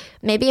because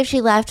maybe if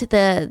she left,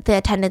 the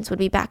attendance would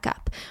be back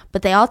up.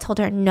 But they all told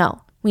her,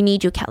 no, we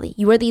need you, Kelly.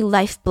 You are the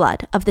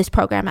lifeblood of this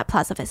program at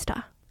Plaza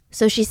Vista.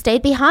 So she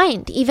stayed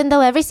behind, even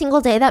though every single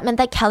day that meant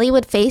that Kelly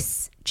would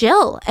face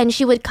Jill, and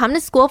she would come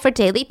to school for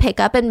daily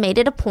pickup and made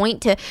it a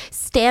point to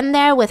stand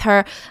there with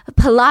her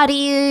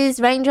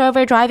Pilates Range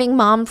Rover driving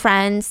mom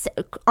friends,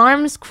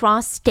 arms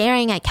crossed,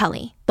 staring at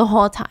Kelly the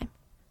whole time,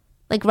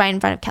 right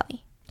in front of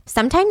Kelly.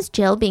 Sometimes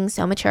Jill, being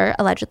so mature,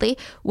 allegedly,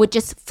 would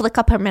just flick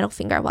up her middle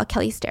finger while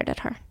Kelly stared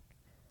at her.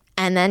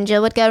 And then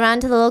Jill would go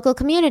around to the local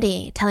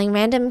community, telling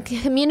random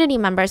community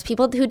members,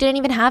 people who didn't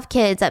even have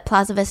kids at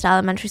Plaza Vista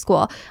Elementary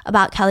School,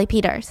 about Kelly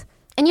Peters.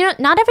 And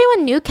not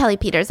everyone knew Kelly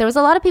Peters. There was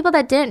a lot of people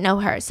that didn't know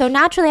her. So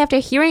naturally, after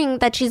hearing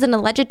that she's an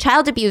alleged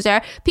child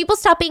abuser, people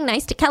stopped being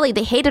nice to Kelly.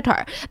 They hated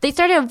her. They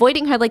started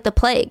avoiding her like the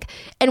plague.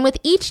 And with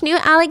each new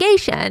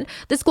allegation,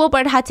 the school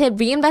board had to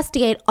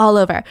reinvestigate all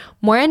over.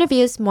 More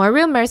interviews, more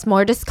rumors,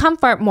 more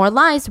discomfort, more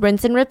lies,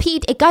 rinse and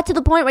repeat. It got to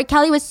the point where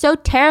Kelly was so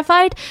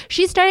terrified,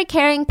 she started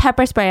carrying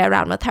pepper spray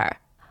around with her.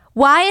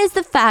 Why is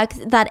the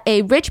fact that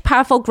a rich,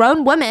 powerful,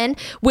 grown woman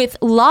with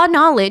law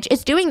knowledge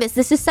is doing this?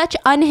 This is such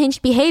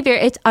unhinged behavior.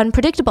 It's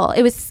unpredictable.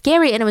 It was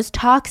scary and it was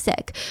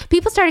toxic.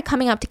 People started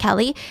coming up to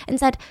Kelly and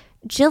said,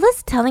 Jill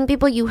is telling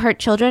people you hurt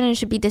children and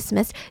should be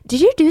dismissed.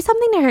 Did you do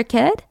something to her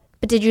kid?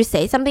 But did you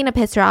say something to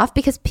piss her off?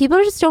 Because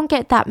people just don't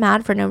get that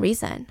mad for no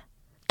reason.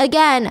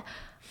 Again,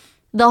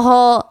 the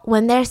whole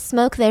when there's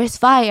smoke, there's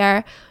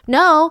fire.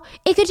 No,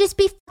 it could just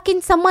be fucking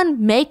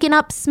someone making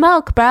up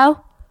smoke,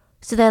 bro.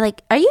 So they're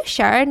like, are you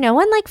sure? No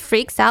one like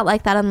freaks out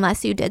like that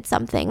unless you did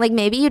something. Like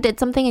maybe you did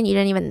something and you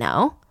didn't even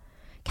know.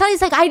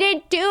 Kelly's like, I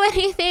didn't do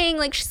anything.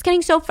 Like she's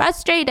getting so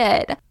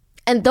frustrated.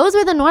 And those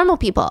were the normal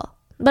people.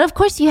 But of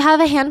course you have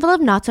a handful of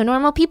not so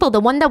normal people. The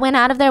one that went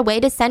out of their way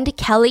to send to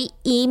Kelly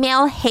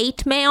email,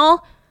 hate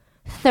mail,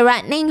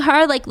 threatening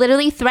her, like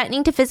literally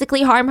threatening to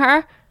physically harm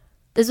her.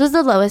 This was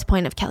the lowest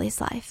point of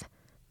Kelly's life.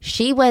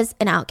 She was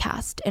an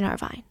outcast in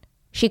Irvine.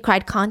 She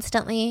cried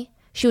constantly.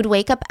 She would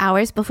wake up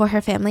hours before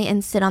her family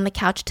and sit on the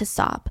couch to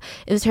sob.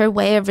 It was her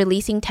way of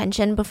releasing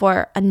tension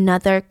before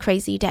another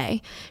crazy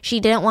day. She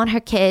didn't want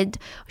her kid,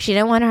 she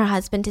didn't want her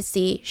husband to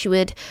see. She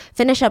would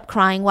finish up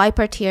crying, wipe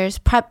her tears,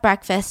 prep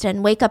breakfast,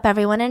 and wake up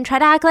everyone and try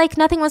to act like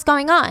nothing was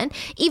going on,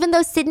 even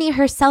though Sydney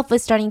herself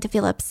was starting to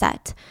feel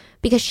upset.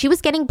 Because she was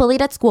getting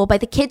bullied at school by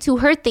the kids who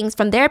heard things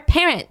from their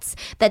parents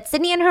that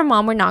Sydney and her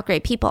mom were not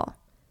great people.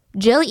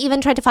 Jill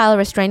even tried to file a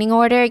restraining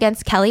order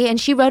against Kelly, and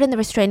she wrote in the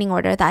restraining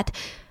order that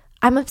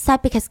I'm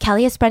upset because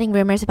Kelly is spreading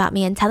rumors about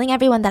me and telling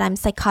everyone that I'm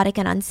psychotic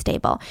and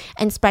unstable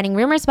and spreading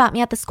rumors about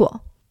me at the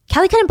school.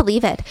 Kelly couldn't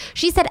believe it.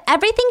 She said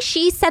everything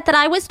she said that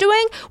I was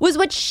doing was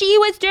what she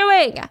was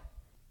doing.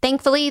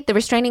 Thankfully, the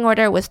restraining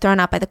order was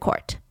thrown out by the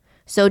court.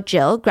 So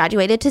Jill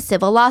graduated to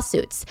civil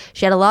lawsuits.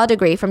 She had a law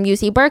degree from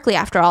UC Berkeley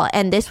after all,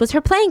 and this was her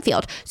playing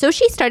field. So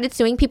she started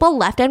suing people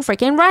left and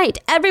freaking right.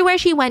 Everywhere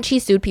she went, she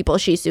sued people.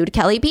 She sued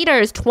Kelly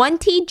Peters,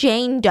 20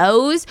 Jane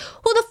Does.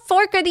 Who the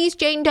fork are these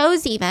Jane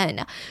Does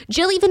even?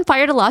 Jill even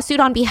fired a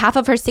lawsuit on behalf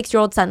of her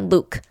 6-year-old son,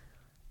 Luke.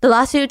 The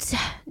lawsuits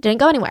didn't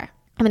go anywhere.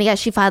 I'm gonna guess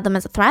she filed them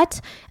as a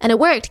threat, and it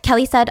worked.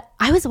 Kelly said,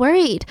 I was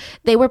worried.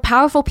 They were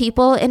powerful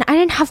people, and I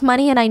didn't have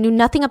money, and I knew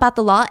nothing about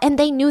the law, and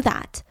they knew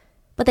that.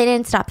 But they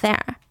didn't stop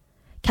there.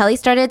 Kelly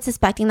started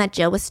suspecting that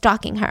Jill was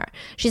stalking her.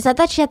 She said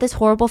that she had this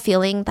horrible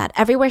feeling that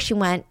everywhere she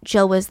went,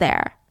 Jill was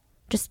there.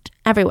 Just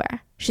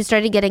everywhere. She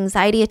started to get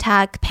anxiety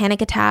attacks,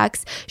 panic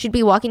attacks. She'd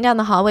be walking down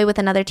the hallway with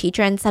another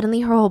teacher and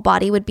suddenly her whole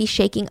body would be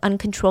shaking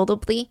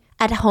uncontrollably.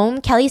 At home,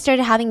 Kelly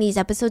started having these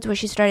episodes where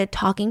she started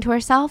talking to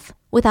herself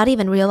without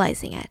even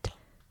realizing it.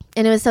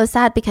 And it was so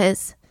sad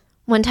because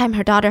one time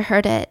her daughter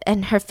heard it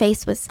and her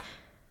face was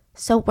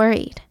so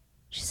worried.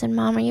 She said,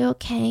 Mom, are you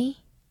okay?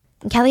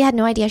 And Kelly had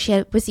no idea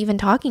she was even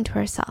talking to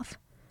herself.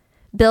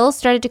 Bill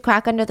started to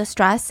crack under the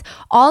stress.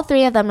 All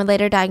 3 of them were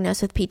later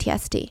diagnosed with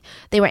PTSD.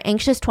 They were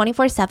anxious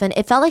 24/7.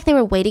 It felt like they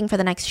were waiting for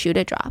the next shoe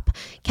to drop.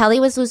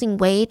 Kelly was losing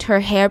weight. Her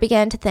hair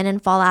began to thin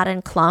and fall out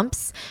in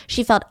clumps.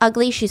 She felt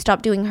ugly. She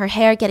stopped doing her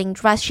hair, getting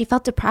dressed. She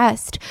felt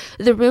depressed.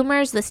 The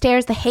rumors, the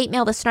stares, the hate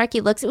mail, the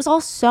snarky looks, it was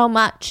all so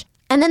much.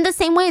 And then the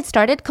same way it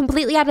started,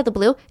 completely out of the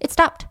blue, it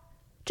stopped.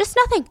 Just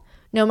nothing.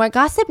 No more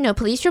gossip, no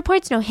police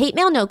reports, no hate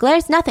mail, no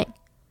glares, nothing.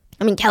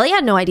 I mean, Kelly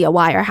had no idea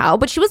why or how,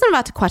 but she wasn't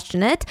about to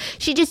question it.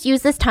 She just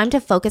used this time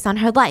to focus on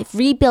her life,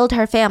 rebuild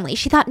her family.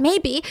 She thought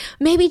maybe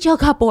Jill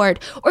got bored,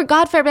 or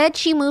God forbid,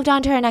 she moved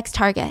on to her next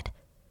target.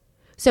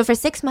 So for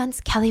 6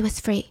 months, Kelly was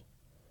free.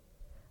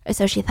 Or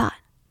so she thought.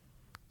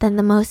 Then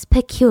the most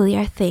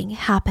peculiar thing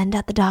happened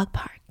at the dog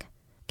park.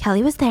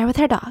 Kelly was there with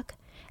her dog,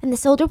 and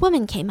this older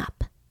woman came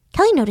up.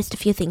 Kelly noticed a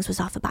few things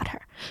was off about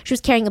her. She was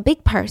carrying a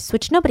big purse,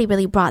 which nobody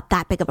really brought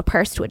that big of a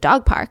purse to a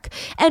dog park.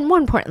 And more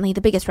importantly, the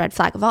biggest red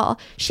flag of all,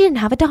 she didn't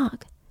have a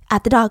dog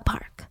at the dog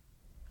park.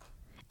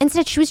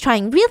 Instead, she was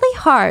trying really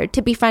hard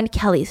to befriend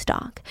Kelly's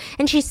dog.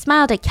 And she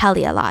smiled at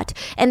Kelly a lot,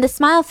 and the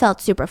smile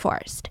felt super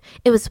forced.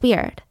 It was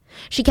weird.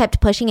 She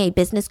kept pushing a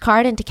business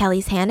card into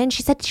Kelly's hand, and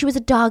she said she was a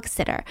dog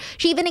sitter.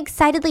 She even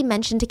excitedly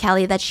mentioned to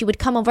Kelly that she would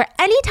come over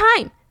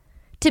anytime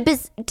to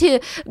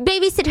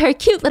babysit her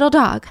cute little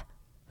dog.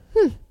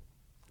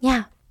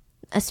 Yeah,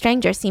 a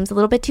stranger seems a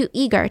little bit too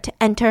eager to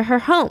enter her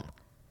home.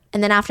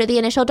 And then after the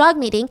initial dog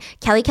meeting,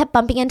 Kelly kept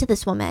bumping into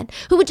this woman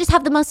who would just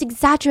have the most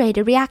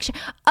exaggerated reaction.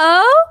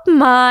 Oh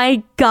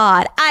my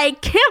God, I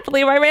can't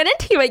believe I ran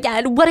into you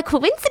again. What a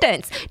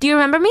coincidence. Do you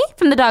remember me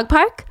from the dog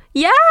park?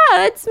 Yeah,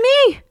 it's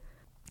me.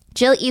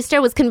 Jill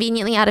Easter was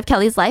conveniently out of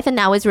Kelly's life and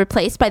now was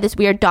replaced by this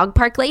weird dog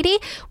park lady.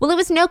 Well, it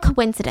was no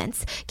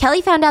coincidence.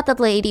 Kelly found out that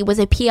the lady was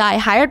a PI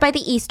hired by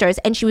the Easters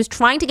and she was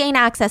trying to gain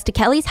access to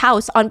Kelly's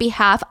house on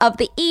behalf of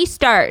the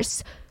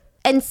Easters.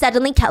 And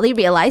suddenly Kelly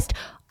realized,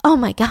 oh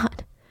my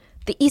God,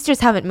 the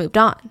Easters haven't moved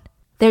on.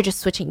 They're just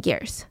switching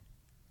gears.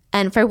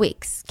 And for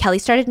weeks, Kelly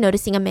started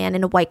noticing a man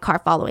in a white car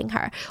following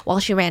her. While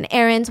she ran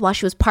errands, while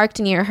she was parked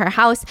near her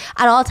house,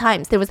 at all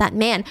times, there was that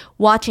man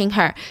watching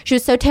her. She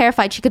was so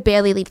terrified she could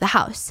barely leave the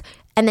house.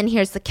 And then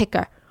here's the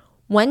kicker.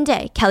 One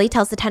day, Kelly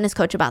tells the tennis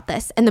coach about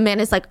this, and the man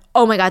is like,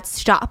 oh my God,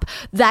 stop.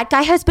 That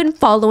guy has been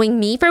following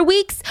me for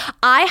weeks.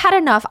 I had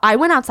enough. I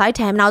went outside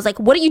to him, and I was like,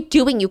 what are you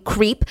doing, you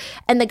creep?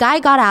 And the guy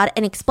got out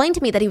and explained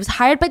to me that he was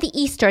hired by the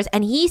Easters,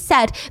 and he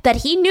said that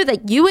he knew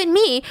that you and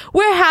me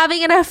were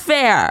having an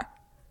affair.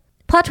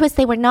 Plot twist,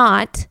 they were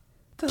not.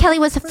 Kelly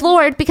was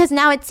floored because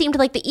now it seemed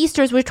like the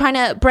Easters were trying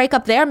to break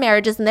up their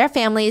marriages and their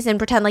families and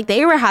pretend like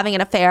they were having an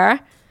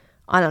affair.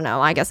 I don't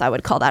know. I guess I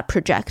would call that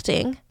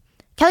projecting.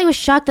 Kelly was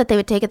shocked that they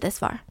would take it this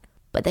far,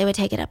 but they would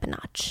take it up a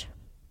notch.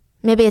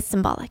 Maybe it's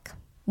symbolic.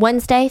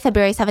 Wednesday,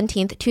 February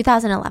 17th,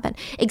 2011,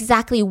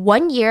 exactly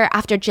 1 year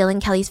after Jill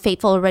and Kelly's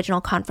fateful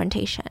original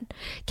confrontation.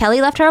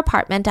 Kelly left her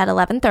apartment at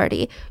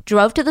 11:30,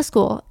 drove to the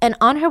school, and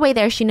on her way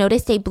there, she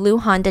noticed a blue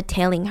Honda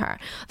tailing her.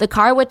 The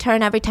car would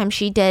turn every time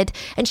she did,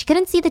 and she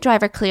couldn't see the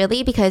driver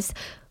clearly because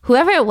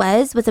whoever it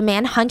was a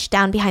man hunched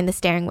down behind the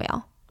steering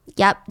wheel.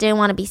 Yep, didn't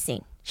want to be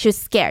seen. She was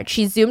scared.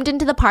 She zoomed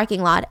into the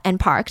parking lot and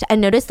parked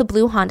and noticed the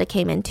blue Honda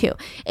came in too.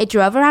 It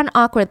drove around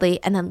awkwardly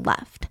and then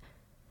left.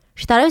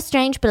 She thought it was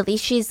strange, but at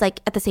least she's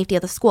like at the safety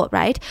of the school,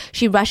 right?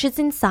 She rushes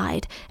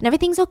inside and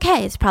everything's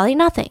okay. It's probably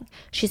nothing.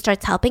 She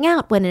starts helping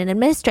out when an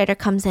administrator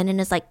comes in and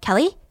is like,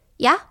 Kelly?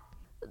 Yeah?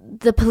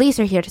 The police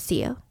are here to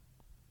see you.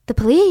 The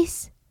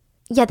police?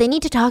 Yeah, they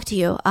need to talk to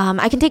you.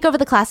 I can take over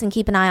the class and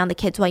keep an eye on the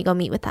kids while you go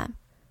meet with them.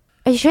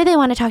 Are you sure they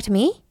want to talk to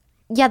me?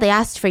 Yeah, they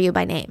asked for you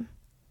by name.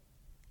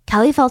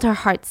 Kelly felt her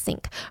heart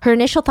sink. Her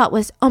initial thought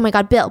was, oh my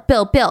God,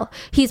 Bill.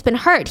 He's been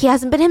hurt. He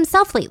hasn't been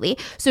himself lately.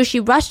 So she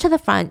rushed to the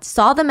front,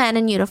 saw the man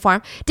in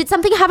uniform. Did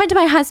something happen to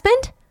my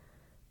husband?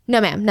 No,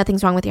 ma'am,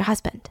 nothing's wrong with your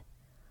husband.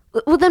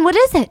 Well, then what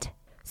is it?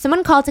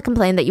 Someone called to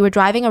complain that you were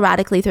driving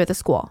erratically through the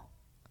school.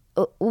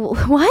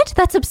 What?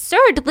 That's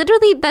absurd.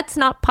 Literally, that's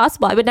not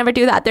possible. I would never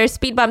do that. There's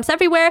speed bumps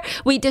everywhere.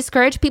 We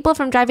discourage people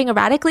from driving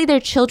erratically. There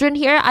are children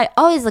here. I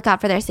always look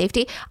out for their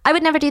safety. I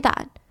would never do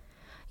that.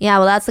 Yeah,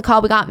 well, that's the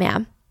call we got,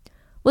 ma'am.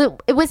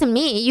 Well, it wasn't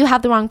me. You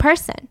have the wrong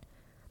person.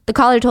 The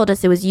caller told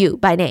us it was you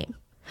by name.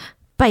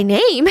 By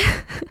name?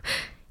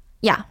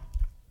 Yeah.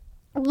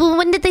 Well,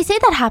 when did they say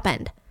that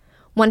happened?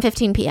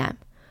 1:15 p.m.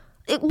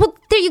 Well,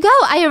 there you go.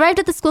 I arrived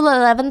at the school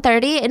at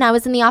 11:30 and I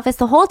was in the office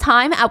the whole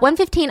time. At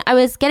 1:15, I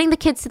was getting the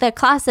kids to their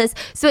classes,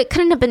 so it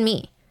couldn't have been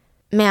me.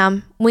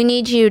 Ma'am, we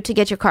need you to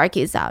get your car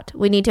keys out.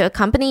 We need to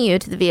accompany you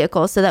to the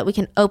vehicle so that we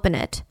can open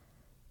it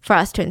for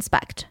us to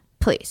inspect.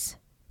 Please.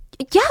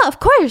 Yeah, of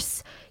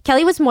course.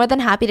 Kelly was more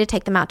than happy to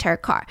take them out to her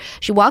car.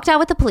 She walked out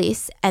with the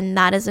police, and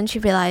that is when she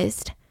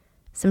realized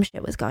some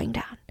shit was going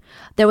down.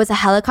 There was a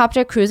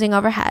helicopter cruising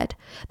overhead.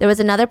 There was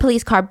another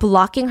police car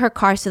blocking her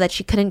car so that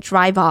she couldn't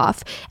drive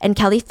off, and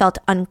Kelly felt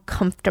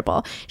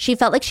uncomfortable. She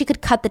felt like she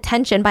could cut the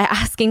tension by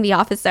asking the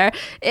officer,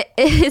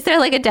 is there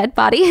like a dead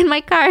body in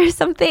my car or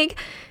something?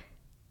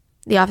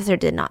 The officer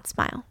did not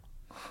smile.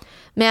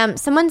 Ma'am,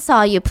 someone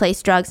saw you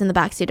place drugs in the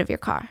backseat of your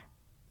car.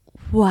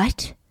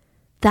 What?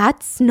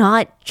 That's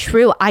not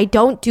true. I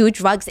don't do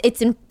drugs.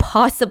 It's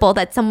impossible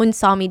that someone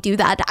saw me do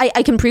that.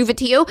 I can prove it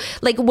to you.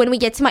 Like when we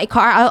get to my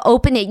car, I'll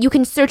open it. You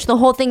can search the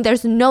whole thing.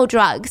 There's no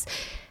drugs.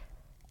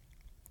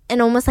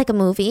 And almost like a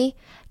movie,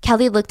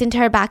 Kelly looked into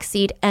her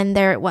backseat and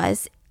there it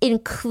was, in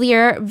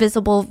clear,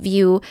 visible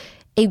view,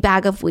 a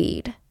bag of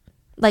weed,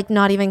 like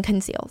not even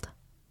concealed.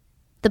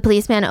 The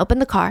policeman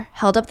opened the car,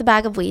 held up the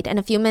bag of weed, and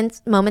a few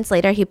moments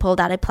later, he pulled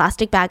out a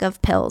plastic bag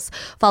of pills,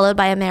 followed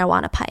by a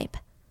marijuana pipe.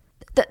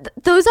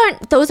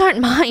 Those aren't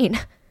mine.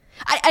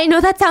 I know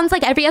that sounds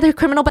like every other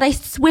criminal, but I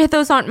swear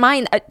those aren't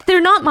mine.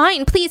 They're not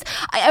mine, please.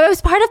 I was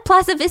part of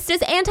Plaza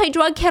Vista's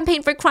anti-drug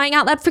campaign, for crying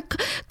out loud. For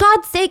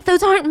God's sake,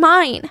 those aren't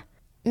mine.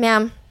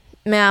 Ma'am,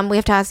 we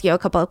have to ask you a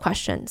couple of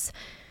questions.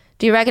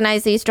 Do you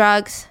recognize these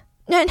drugs?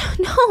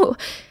 No.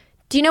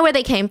 Do you know where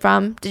they came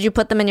from? Did you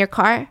put them in your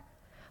car?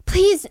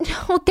 Please,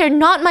 no, they're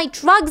not my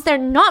drugs.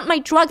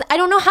 I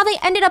don't know how they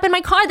ended up in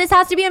my car. This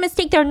has to be a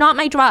mistake. They're not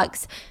my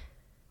drugs.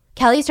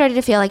 Kelly started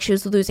to feel like she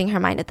was losing her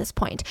mind at this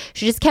point.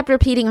 She just kept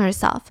repeating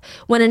herself.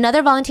 When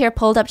another volunteer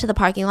pulled up to the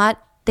parking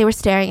lot, they were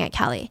staring at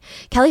Kelly.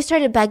 Kelly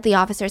started to beg the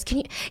officers,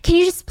 can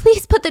you just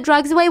please put the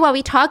drugs away while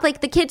we talk?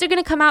 Like, the kids are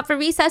going to come out for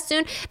recess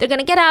soon. They're going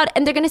to get out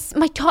and they're going to,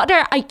 my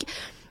daughter,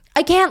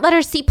 I can't let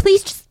her see.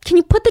 Please, just, can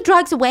you put the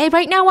drugs away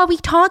right now while we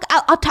talk?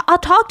 I'll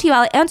talk to you.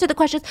 I'll answer the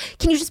questions.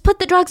 Can you just put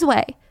the drugs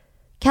away?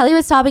 Kelly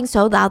was sobbing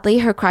so loudly,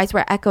 her cries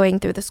were echoing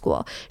through the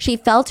school. She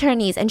fell to her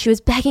knees and she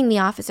was begging the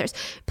officers,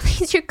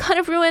 please, you're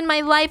gonna ruin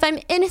my life. I'm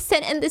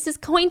innocent and this is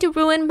going to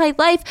ruin my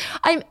life.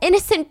 I'm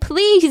innocent,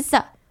 please.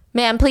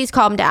 Ma'am, please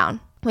calm down.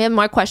 We have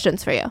more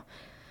questions for you.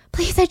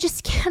 Please, I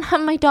just can't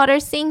have my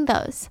daughter seeing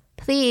those.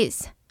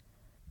 Please.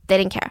 They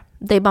didn't care.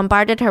 They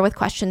bombarded her with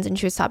questions and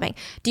she was sobbing.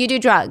 Do you do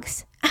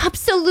drugs?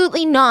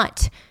 Absolutely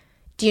not.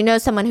 Do you know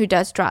someone who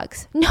does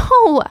drugs?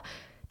 No.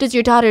 Does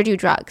your daughter do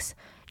drugs?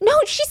 No,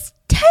 she's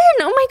 10.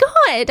 Oh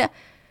my God.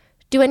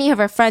 Do any of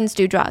her friends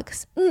do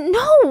drugs?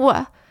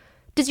 No.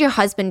 Does your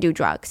husband do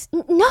drugs?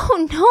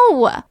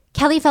 No.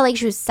 Kelly felt like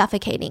she was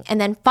suffocating.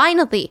 And then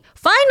finally,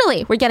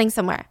 we're getting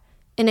somewhere.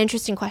 An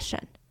interesting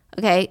question.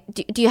 Okay,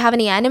 do you have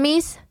any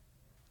enemies?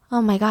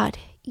 Oh my God.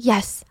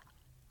 Yes,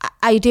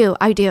 I do.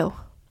 Okay,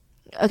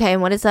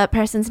 and what is that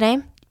person's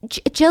name?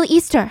 Jill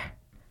Easter.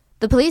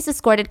 The police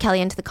escorted Kelly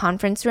into the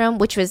conference room,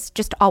 which was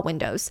just all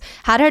windows,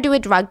 had her do a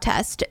drug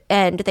test,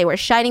 and they were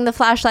shining the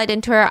flashlight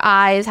into her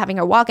eyes, having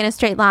her walk in a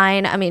straight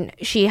line. I mean,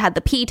 she had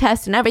the pee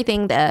test and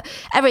everything.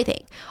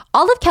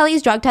 All of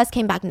Kelly's drug tests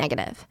came back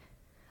negative.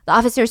 The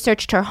officers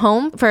searched her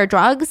home for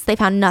drugs. They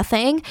found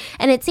nothing.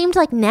 And it seemed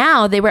like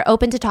now they were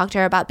open to talk to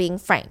her about being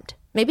framed.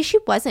 Maybe she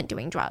wasn't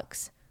doing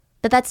drugs.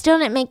 But that still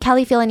didn't make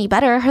Kelly feel any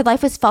better. Her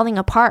life was falling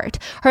apart.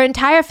 Her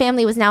entire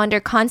family was now under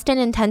constant,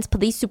 intense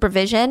police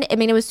supervision. I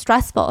mean, it was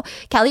stressful.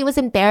 Kelly was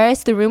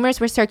embarrassed. The rumors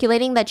were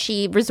circulating that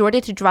she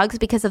resorted to drugs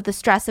because of the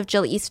stress of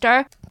Jill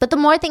Easter. But the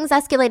more things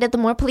escalated, the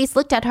more police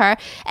looked at her,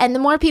 and the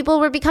more people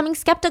were becoming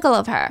skeptical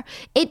of her.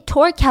 It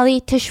tore Kelly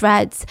to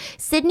shreds.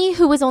 Sydney,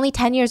 who was only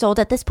 10 years old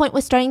at this point,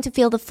 was starting to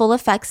feel the full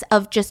effects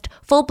of just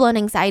full-blown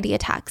anxiety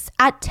attacks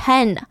at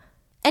 10.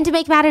 And to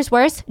make matters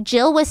worse,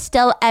 Jill was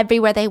still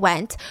everywhere they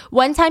went.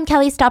 One time,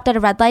 Kelly stopped at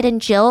a red light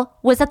and Jill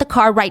was at the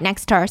car right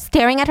next to her,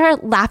 staring at her,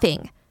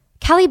 laughing.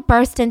 Kelly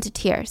burst into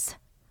tears.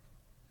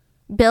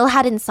 Bill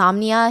had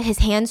insomnia. His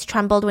hands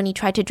trembled when he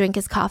tried to drink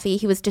his coffee.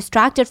 He was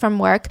distracted from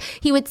work.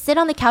 He would sit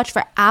on the couch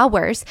for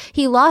hours.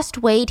 He lost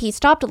weight. He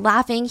stopped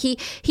laughing. He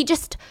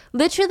just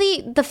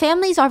literally, the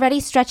family's already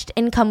stretched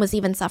income was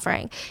even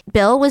suffering.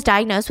 Bill was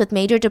diagnosed with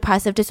major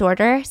depressive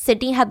disorder.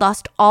 Sydney had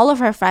lost all of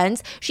her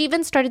friends. She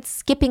even started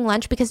skipping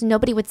lunch because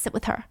nobody would sit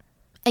with her.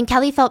 And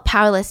Kelly felt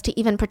powerless to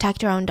even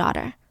protect her own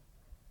daughter.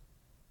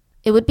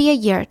 It would be a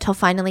year till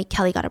finally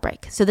Kelly got a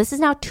break. So this is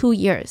now 2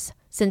 years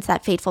since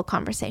that fateful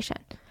conversation.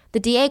 The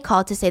DA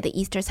called to say the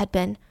Easters had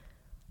been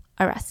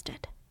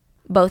arrested.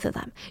 Both of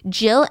them.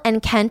 Jill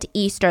and Kent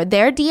Easter.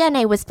 Their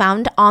DNA was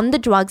found on the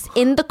drugs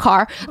in the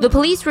car. The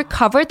police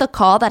recovered the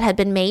call that had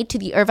been made to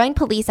the Irvine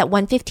police at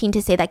 1:15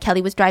 to say that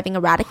Kelly was driving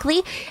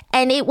erratically.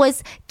 And it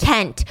was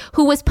Kent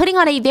who was putting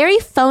on a very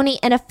phony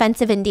and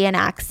offensive Indian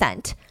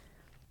accent,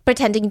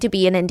 pretending to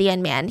be an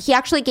Indian man. He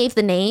actually gave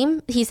the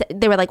name.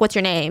 They were like, "What's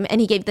your name?" And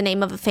he gave the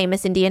name of a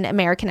famous Indian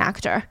American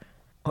actor.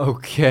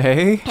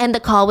 Okay. And the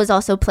call was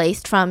also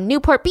placed from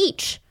Newport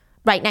Beach,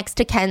 right next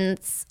to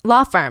Ken's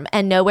law firm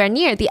and nowhere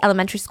near the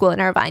elementary school in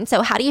Irvine.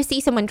 So how do you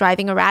see someone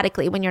driving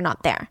erratically when you're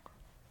not there?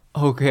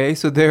 Okay,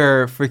 so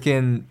they're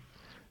freaking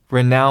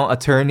renowned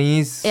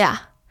attorneys. Yeah.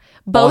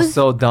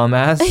 Also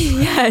dumbass.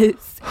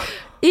 Yes.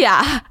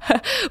 Yeah.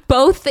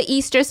 Both the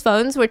Easter's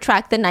phones were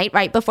tracked the night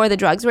right before the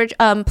drugs were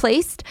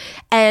placed,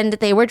 and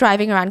they were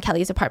driving around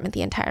Kelly's apartment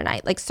the entire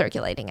night, like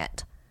circulating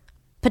it.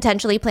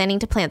 Potentially planning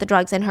to plant the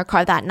drugs in her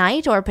car that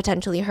night or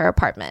potentially her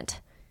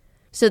apartment.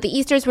 So the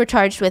Easters were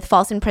charged with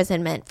false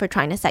imprisonment for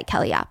trying to set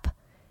Kelly up.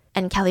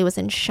 And Kelly was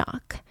in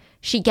shock.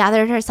 She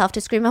gathered herself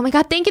to scream, "Oh my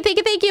God, thank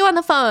you," on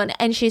the phone.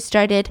 And she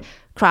started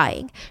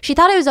crying. She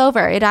thought it was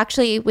over. It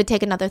actually would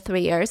take another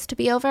 3 years to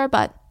be over,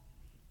 but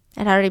it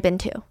had already been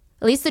 2. At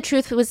least the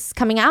truth was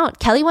coming out.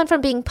 Kelly went from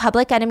being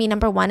public enemy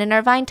number 1 in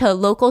Irvine to a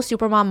local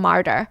supermom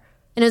martyr.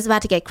 And it was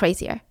about to get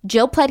crazier.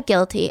 Jill pled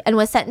guilty and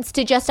was sentenced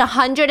to just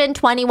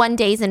 121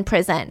 days in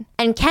prison.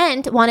 And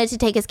Kent wanted to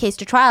take his case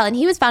to trial, and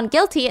he was found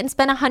guilty and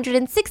spent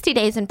 160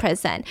 days in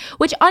prison,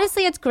 which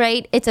honestly, it's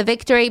great. It's a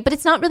victory, but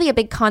it's not really a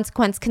big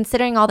consequence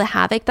considering all the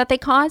havoc that they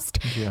caused.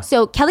 Yeah.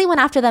 So Kelly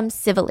went after them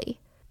civilly.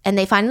 And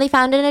they finally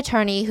found an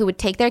attorney who would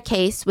take their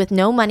case with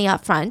no money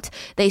up front.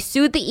 They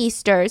sued the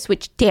Easters,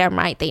 which damn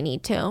right they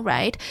need to,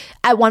 right?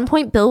 At one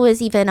point, Bill was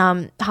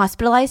even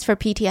hospitalized for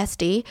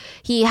PTSD.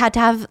 He had to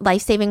have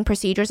life-saving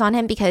procedures on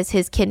him because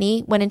his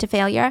kidney went into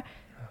failure.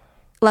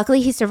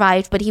 Luckily, he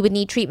survived, but he would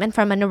need treatment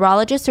from a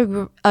neurologist,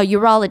 a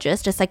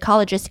urologist, a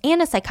psychologist,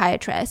 and a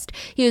psychiatrist.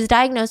 He was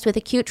diagnosed with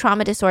acute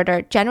trauma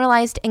disorder,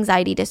 generalized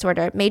anxiety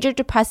disorder, major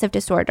depressive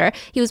disorder.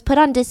 He was put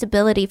on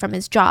disability from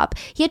his job.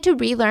 He had to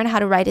relearn how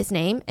to write his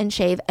name and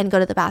shave and go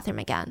to the bathroom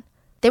again.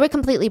 They were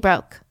completely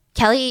broke.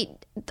 Kelly,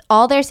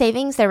 all their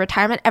savings, their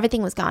retirement,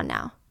 everything was gone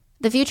now.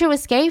 The future was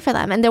scary for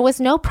them, and there was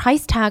no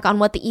price tag on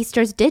what the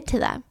Easters did to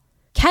them.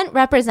 Kent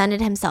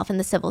represented himself in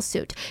the civil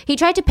suit. He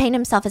tried to paint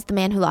himself as the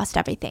man who lost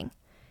everything.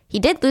 He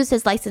did lose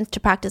his license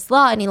to practice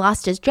law and he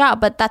lost his job,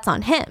 but that's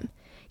on him.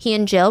 He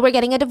and Jill were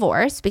getting a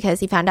divorce because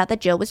he found out that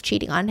Jill was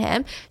cheating on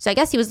him. So I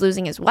guess he was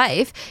losing his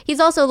wife.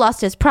 He's also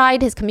lost his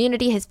pride, his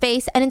community, his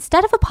face. And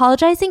instead of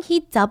apologizing,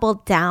 he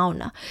doubled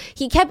down.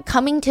 He kept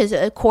coming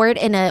to court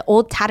in an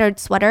old tattered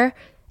sweater,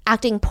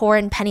 acting poor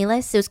and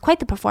penniless. It was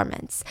quite the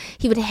performance.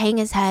 He would hang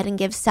his head and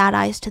give sad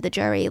eyes to the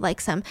jury like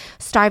some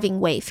starving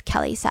waif,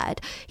 Kelly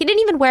said. He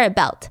didn't even wear a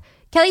belt.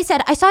 Kelly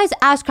said, "I saw his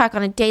ass crack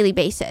on a daily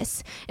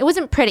basis. It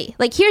wasn't pretty.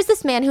 Like, here's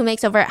this man who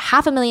makes over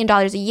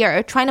 $500,000 a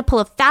year trying to pull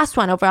a fast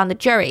one over on the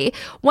jury.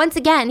 Once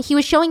again, he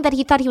was showing that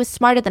he thought he was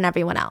smarter than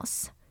everyone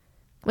else."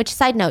 Which,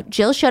 side note,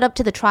 Jill showed up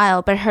to the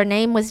trial, but her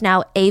name was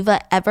now Ava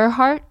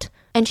Everhart,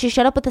 and she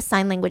showed up with a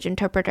sign language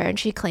interpreter, and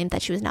she claimed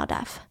that she was now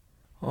deaf.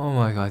 Oh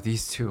my god,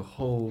 these two.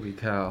 Holy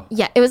cow.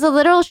 Yeah, it was a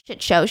literal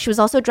shit show. She was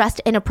also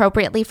dressed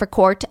inappropriately for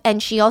court,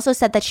 and she also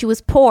said that she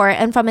was poor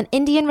and from an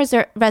Indian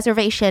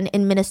reservation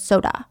in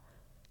Minnesota.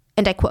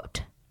 And I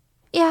quote,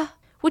 yeah,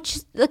 which,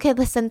 okay,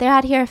 listen, they're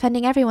out here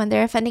offending everyone.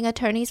 They're offending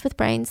attorneys with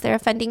brains. They're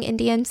offending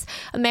Indians,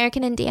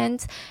 American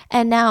Indians,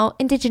 and now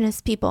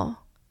indigenous people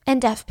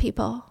and deaf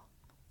people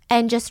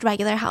and just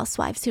regular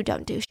housewives who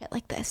don't do shit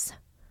like this.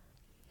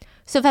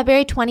 So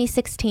February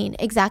 2016,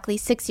 exactly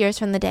 6 years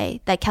from the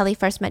day that Kelly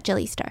first met Jill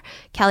Easter,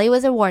 Kelly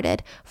was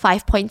awarded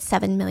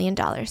 $5.7 million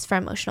for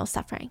emotional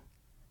suffering.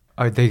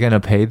 Are they going to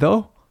pay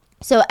though?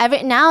 So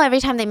every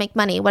time they make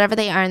money, whatever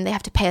they earn, they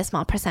have to pay a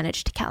small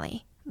percentage to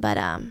Kelly. But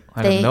I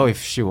don't know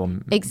if she will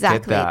get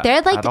that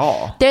at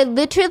all. They're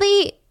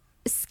literally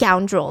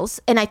scoundrels,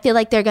 and I feel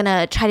like they're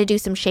gonna try to do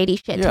some shady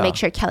shit to make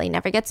sure Kelly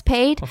never gets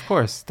paid. Of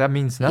course, that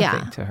means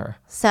nothing to her.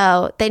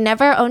 So they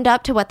never owned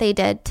up to what they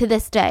did to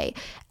this day,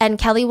 and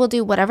Kelly will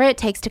do whatever it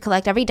takes to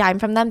collect every dime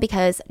from them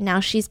because now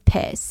she's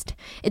pissed.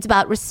 It's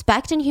about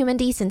respect and human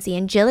decency,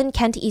 and Jill and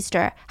Kent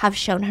Easter have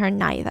shown her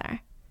neither.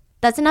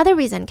 That's another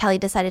reason Kelly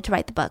decided to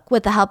write the book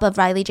with the help of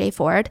Riley J.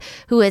 Ford,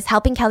 who is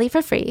helping Kelly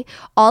for free.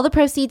 All the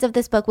proceeds of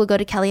this book will go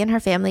to Kelly and her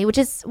family, which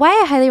is why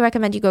I highly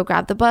recommend you go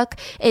grab the book.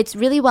 It's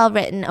really well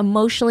written,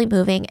 emotionally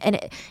moving,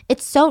 and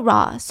it's so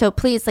raw. So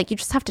please, you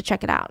just have to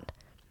check it out.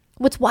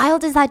 What's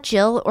wild is that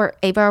Jill, or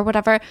Ava or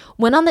whatever,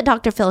 went on the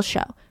Dr. Phil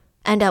show.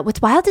 And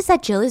what's wild is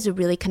that Jill is a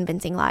really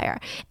convincing liar.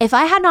 If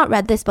I had not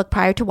read this book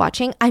prior to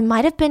watching, I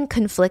might have been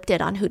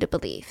conflicted on who to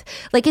believe.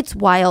 It's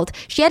wild.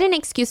 She had an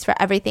excuse for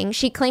everything.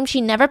 She claimed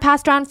she never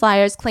passed around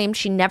flyers, claimed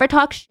she never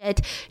talked shit.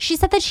 She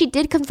said that she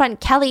did confront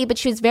Kelly, but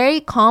she was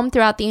very calm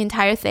throughout the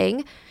entire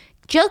thing.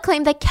 Jill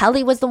claimed that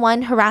Kelly was the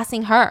one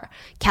harassing her.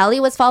 Kelly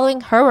was following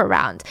her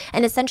around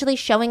and essentially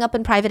showing up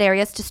in private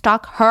areas to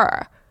stalk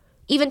her.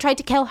 Even tried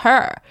to kill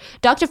her.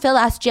 Dr. Phil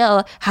asked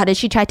Jill, how did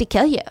she try to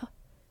kill you?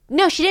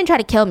 No, she didn't try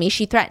to kill me.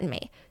 She threatened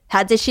me.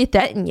 How did she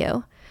threaten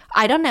you?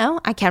 I don't know.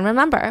 I can't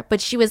remember.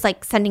 But she was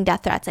sending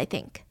death threats, I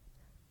think.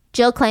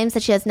 Jill claims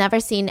that she has never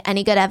seen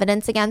any good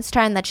evidence against her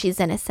and that she's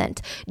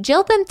innocent.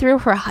 Jill then threw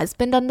her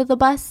husband under the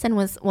bus and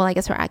was, I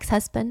guess her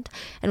ex-husband,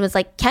 and was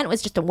like, Kent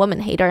was just a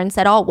woman hater and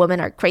said all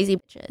women are crazy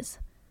bitches.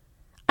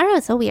 I don't know.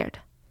 It's so weird.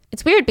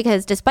 It's weird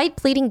because despite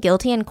pleading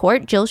guilty in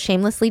court, Jill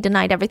shamelessly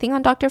denied everything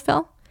on Dr.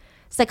 Phil.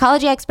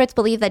 Psychology experts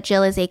believe that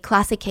Jill is a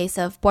classic case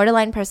of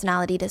borderline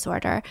personality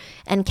disorder,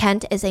 and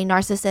Kent is a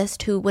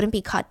narcissist who wouldn't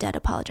be caught dead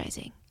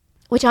apologizing.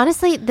 Which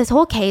honestly, this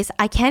whole case,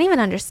 I can't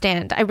even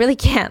understand. I really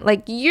can't.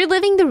 You're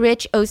living the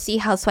rich OC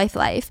housewife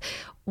life.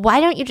 Why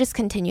don't you just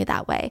continue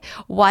that way?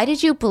 Why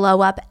did you blow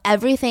up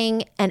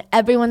everything and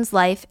everyone's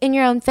life in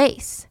your own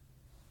face?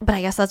 But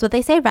I guess that's what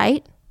they say,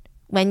 right?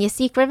 When you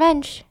seek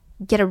revenge,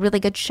 get a really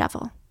good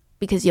shovel,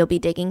 because you'll be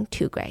digging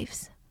 2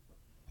 graves.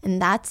 And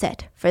that's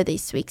it for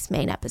this week's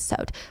main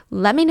episode.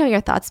 Let me know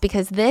your thoughts,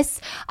 because this,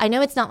 I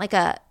know it's not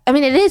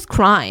it is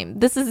crime.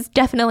 This is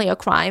definitely a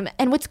crime.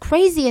 And what's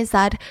crazy is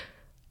that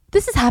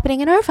this is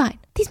happening in Irvine.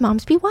 These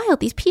moms be wild.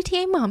 These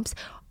PTA moms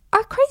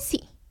are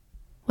crazy.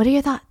 What are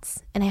your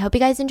thoughts? And I hope you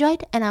guys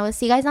enjoyed, and I will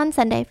see you guys on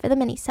Sunday for the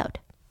mini-sode.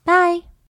 Bye.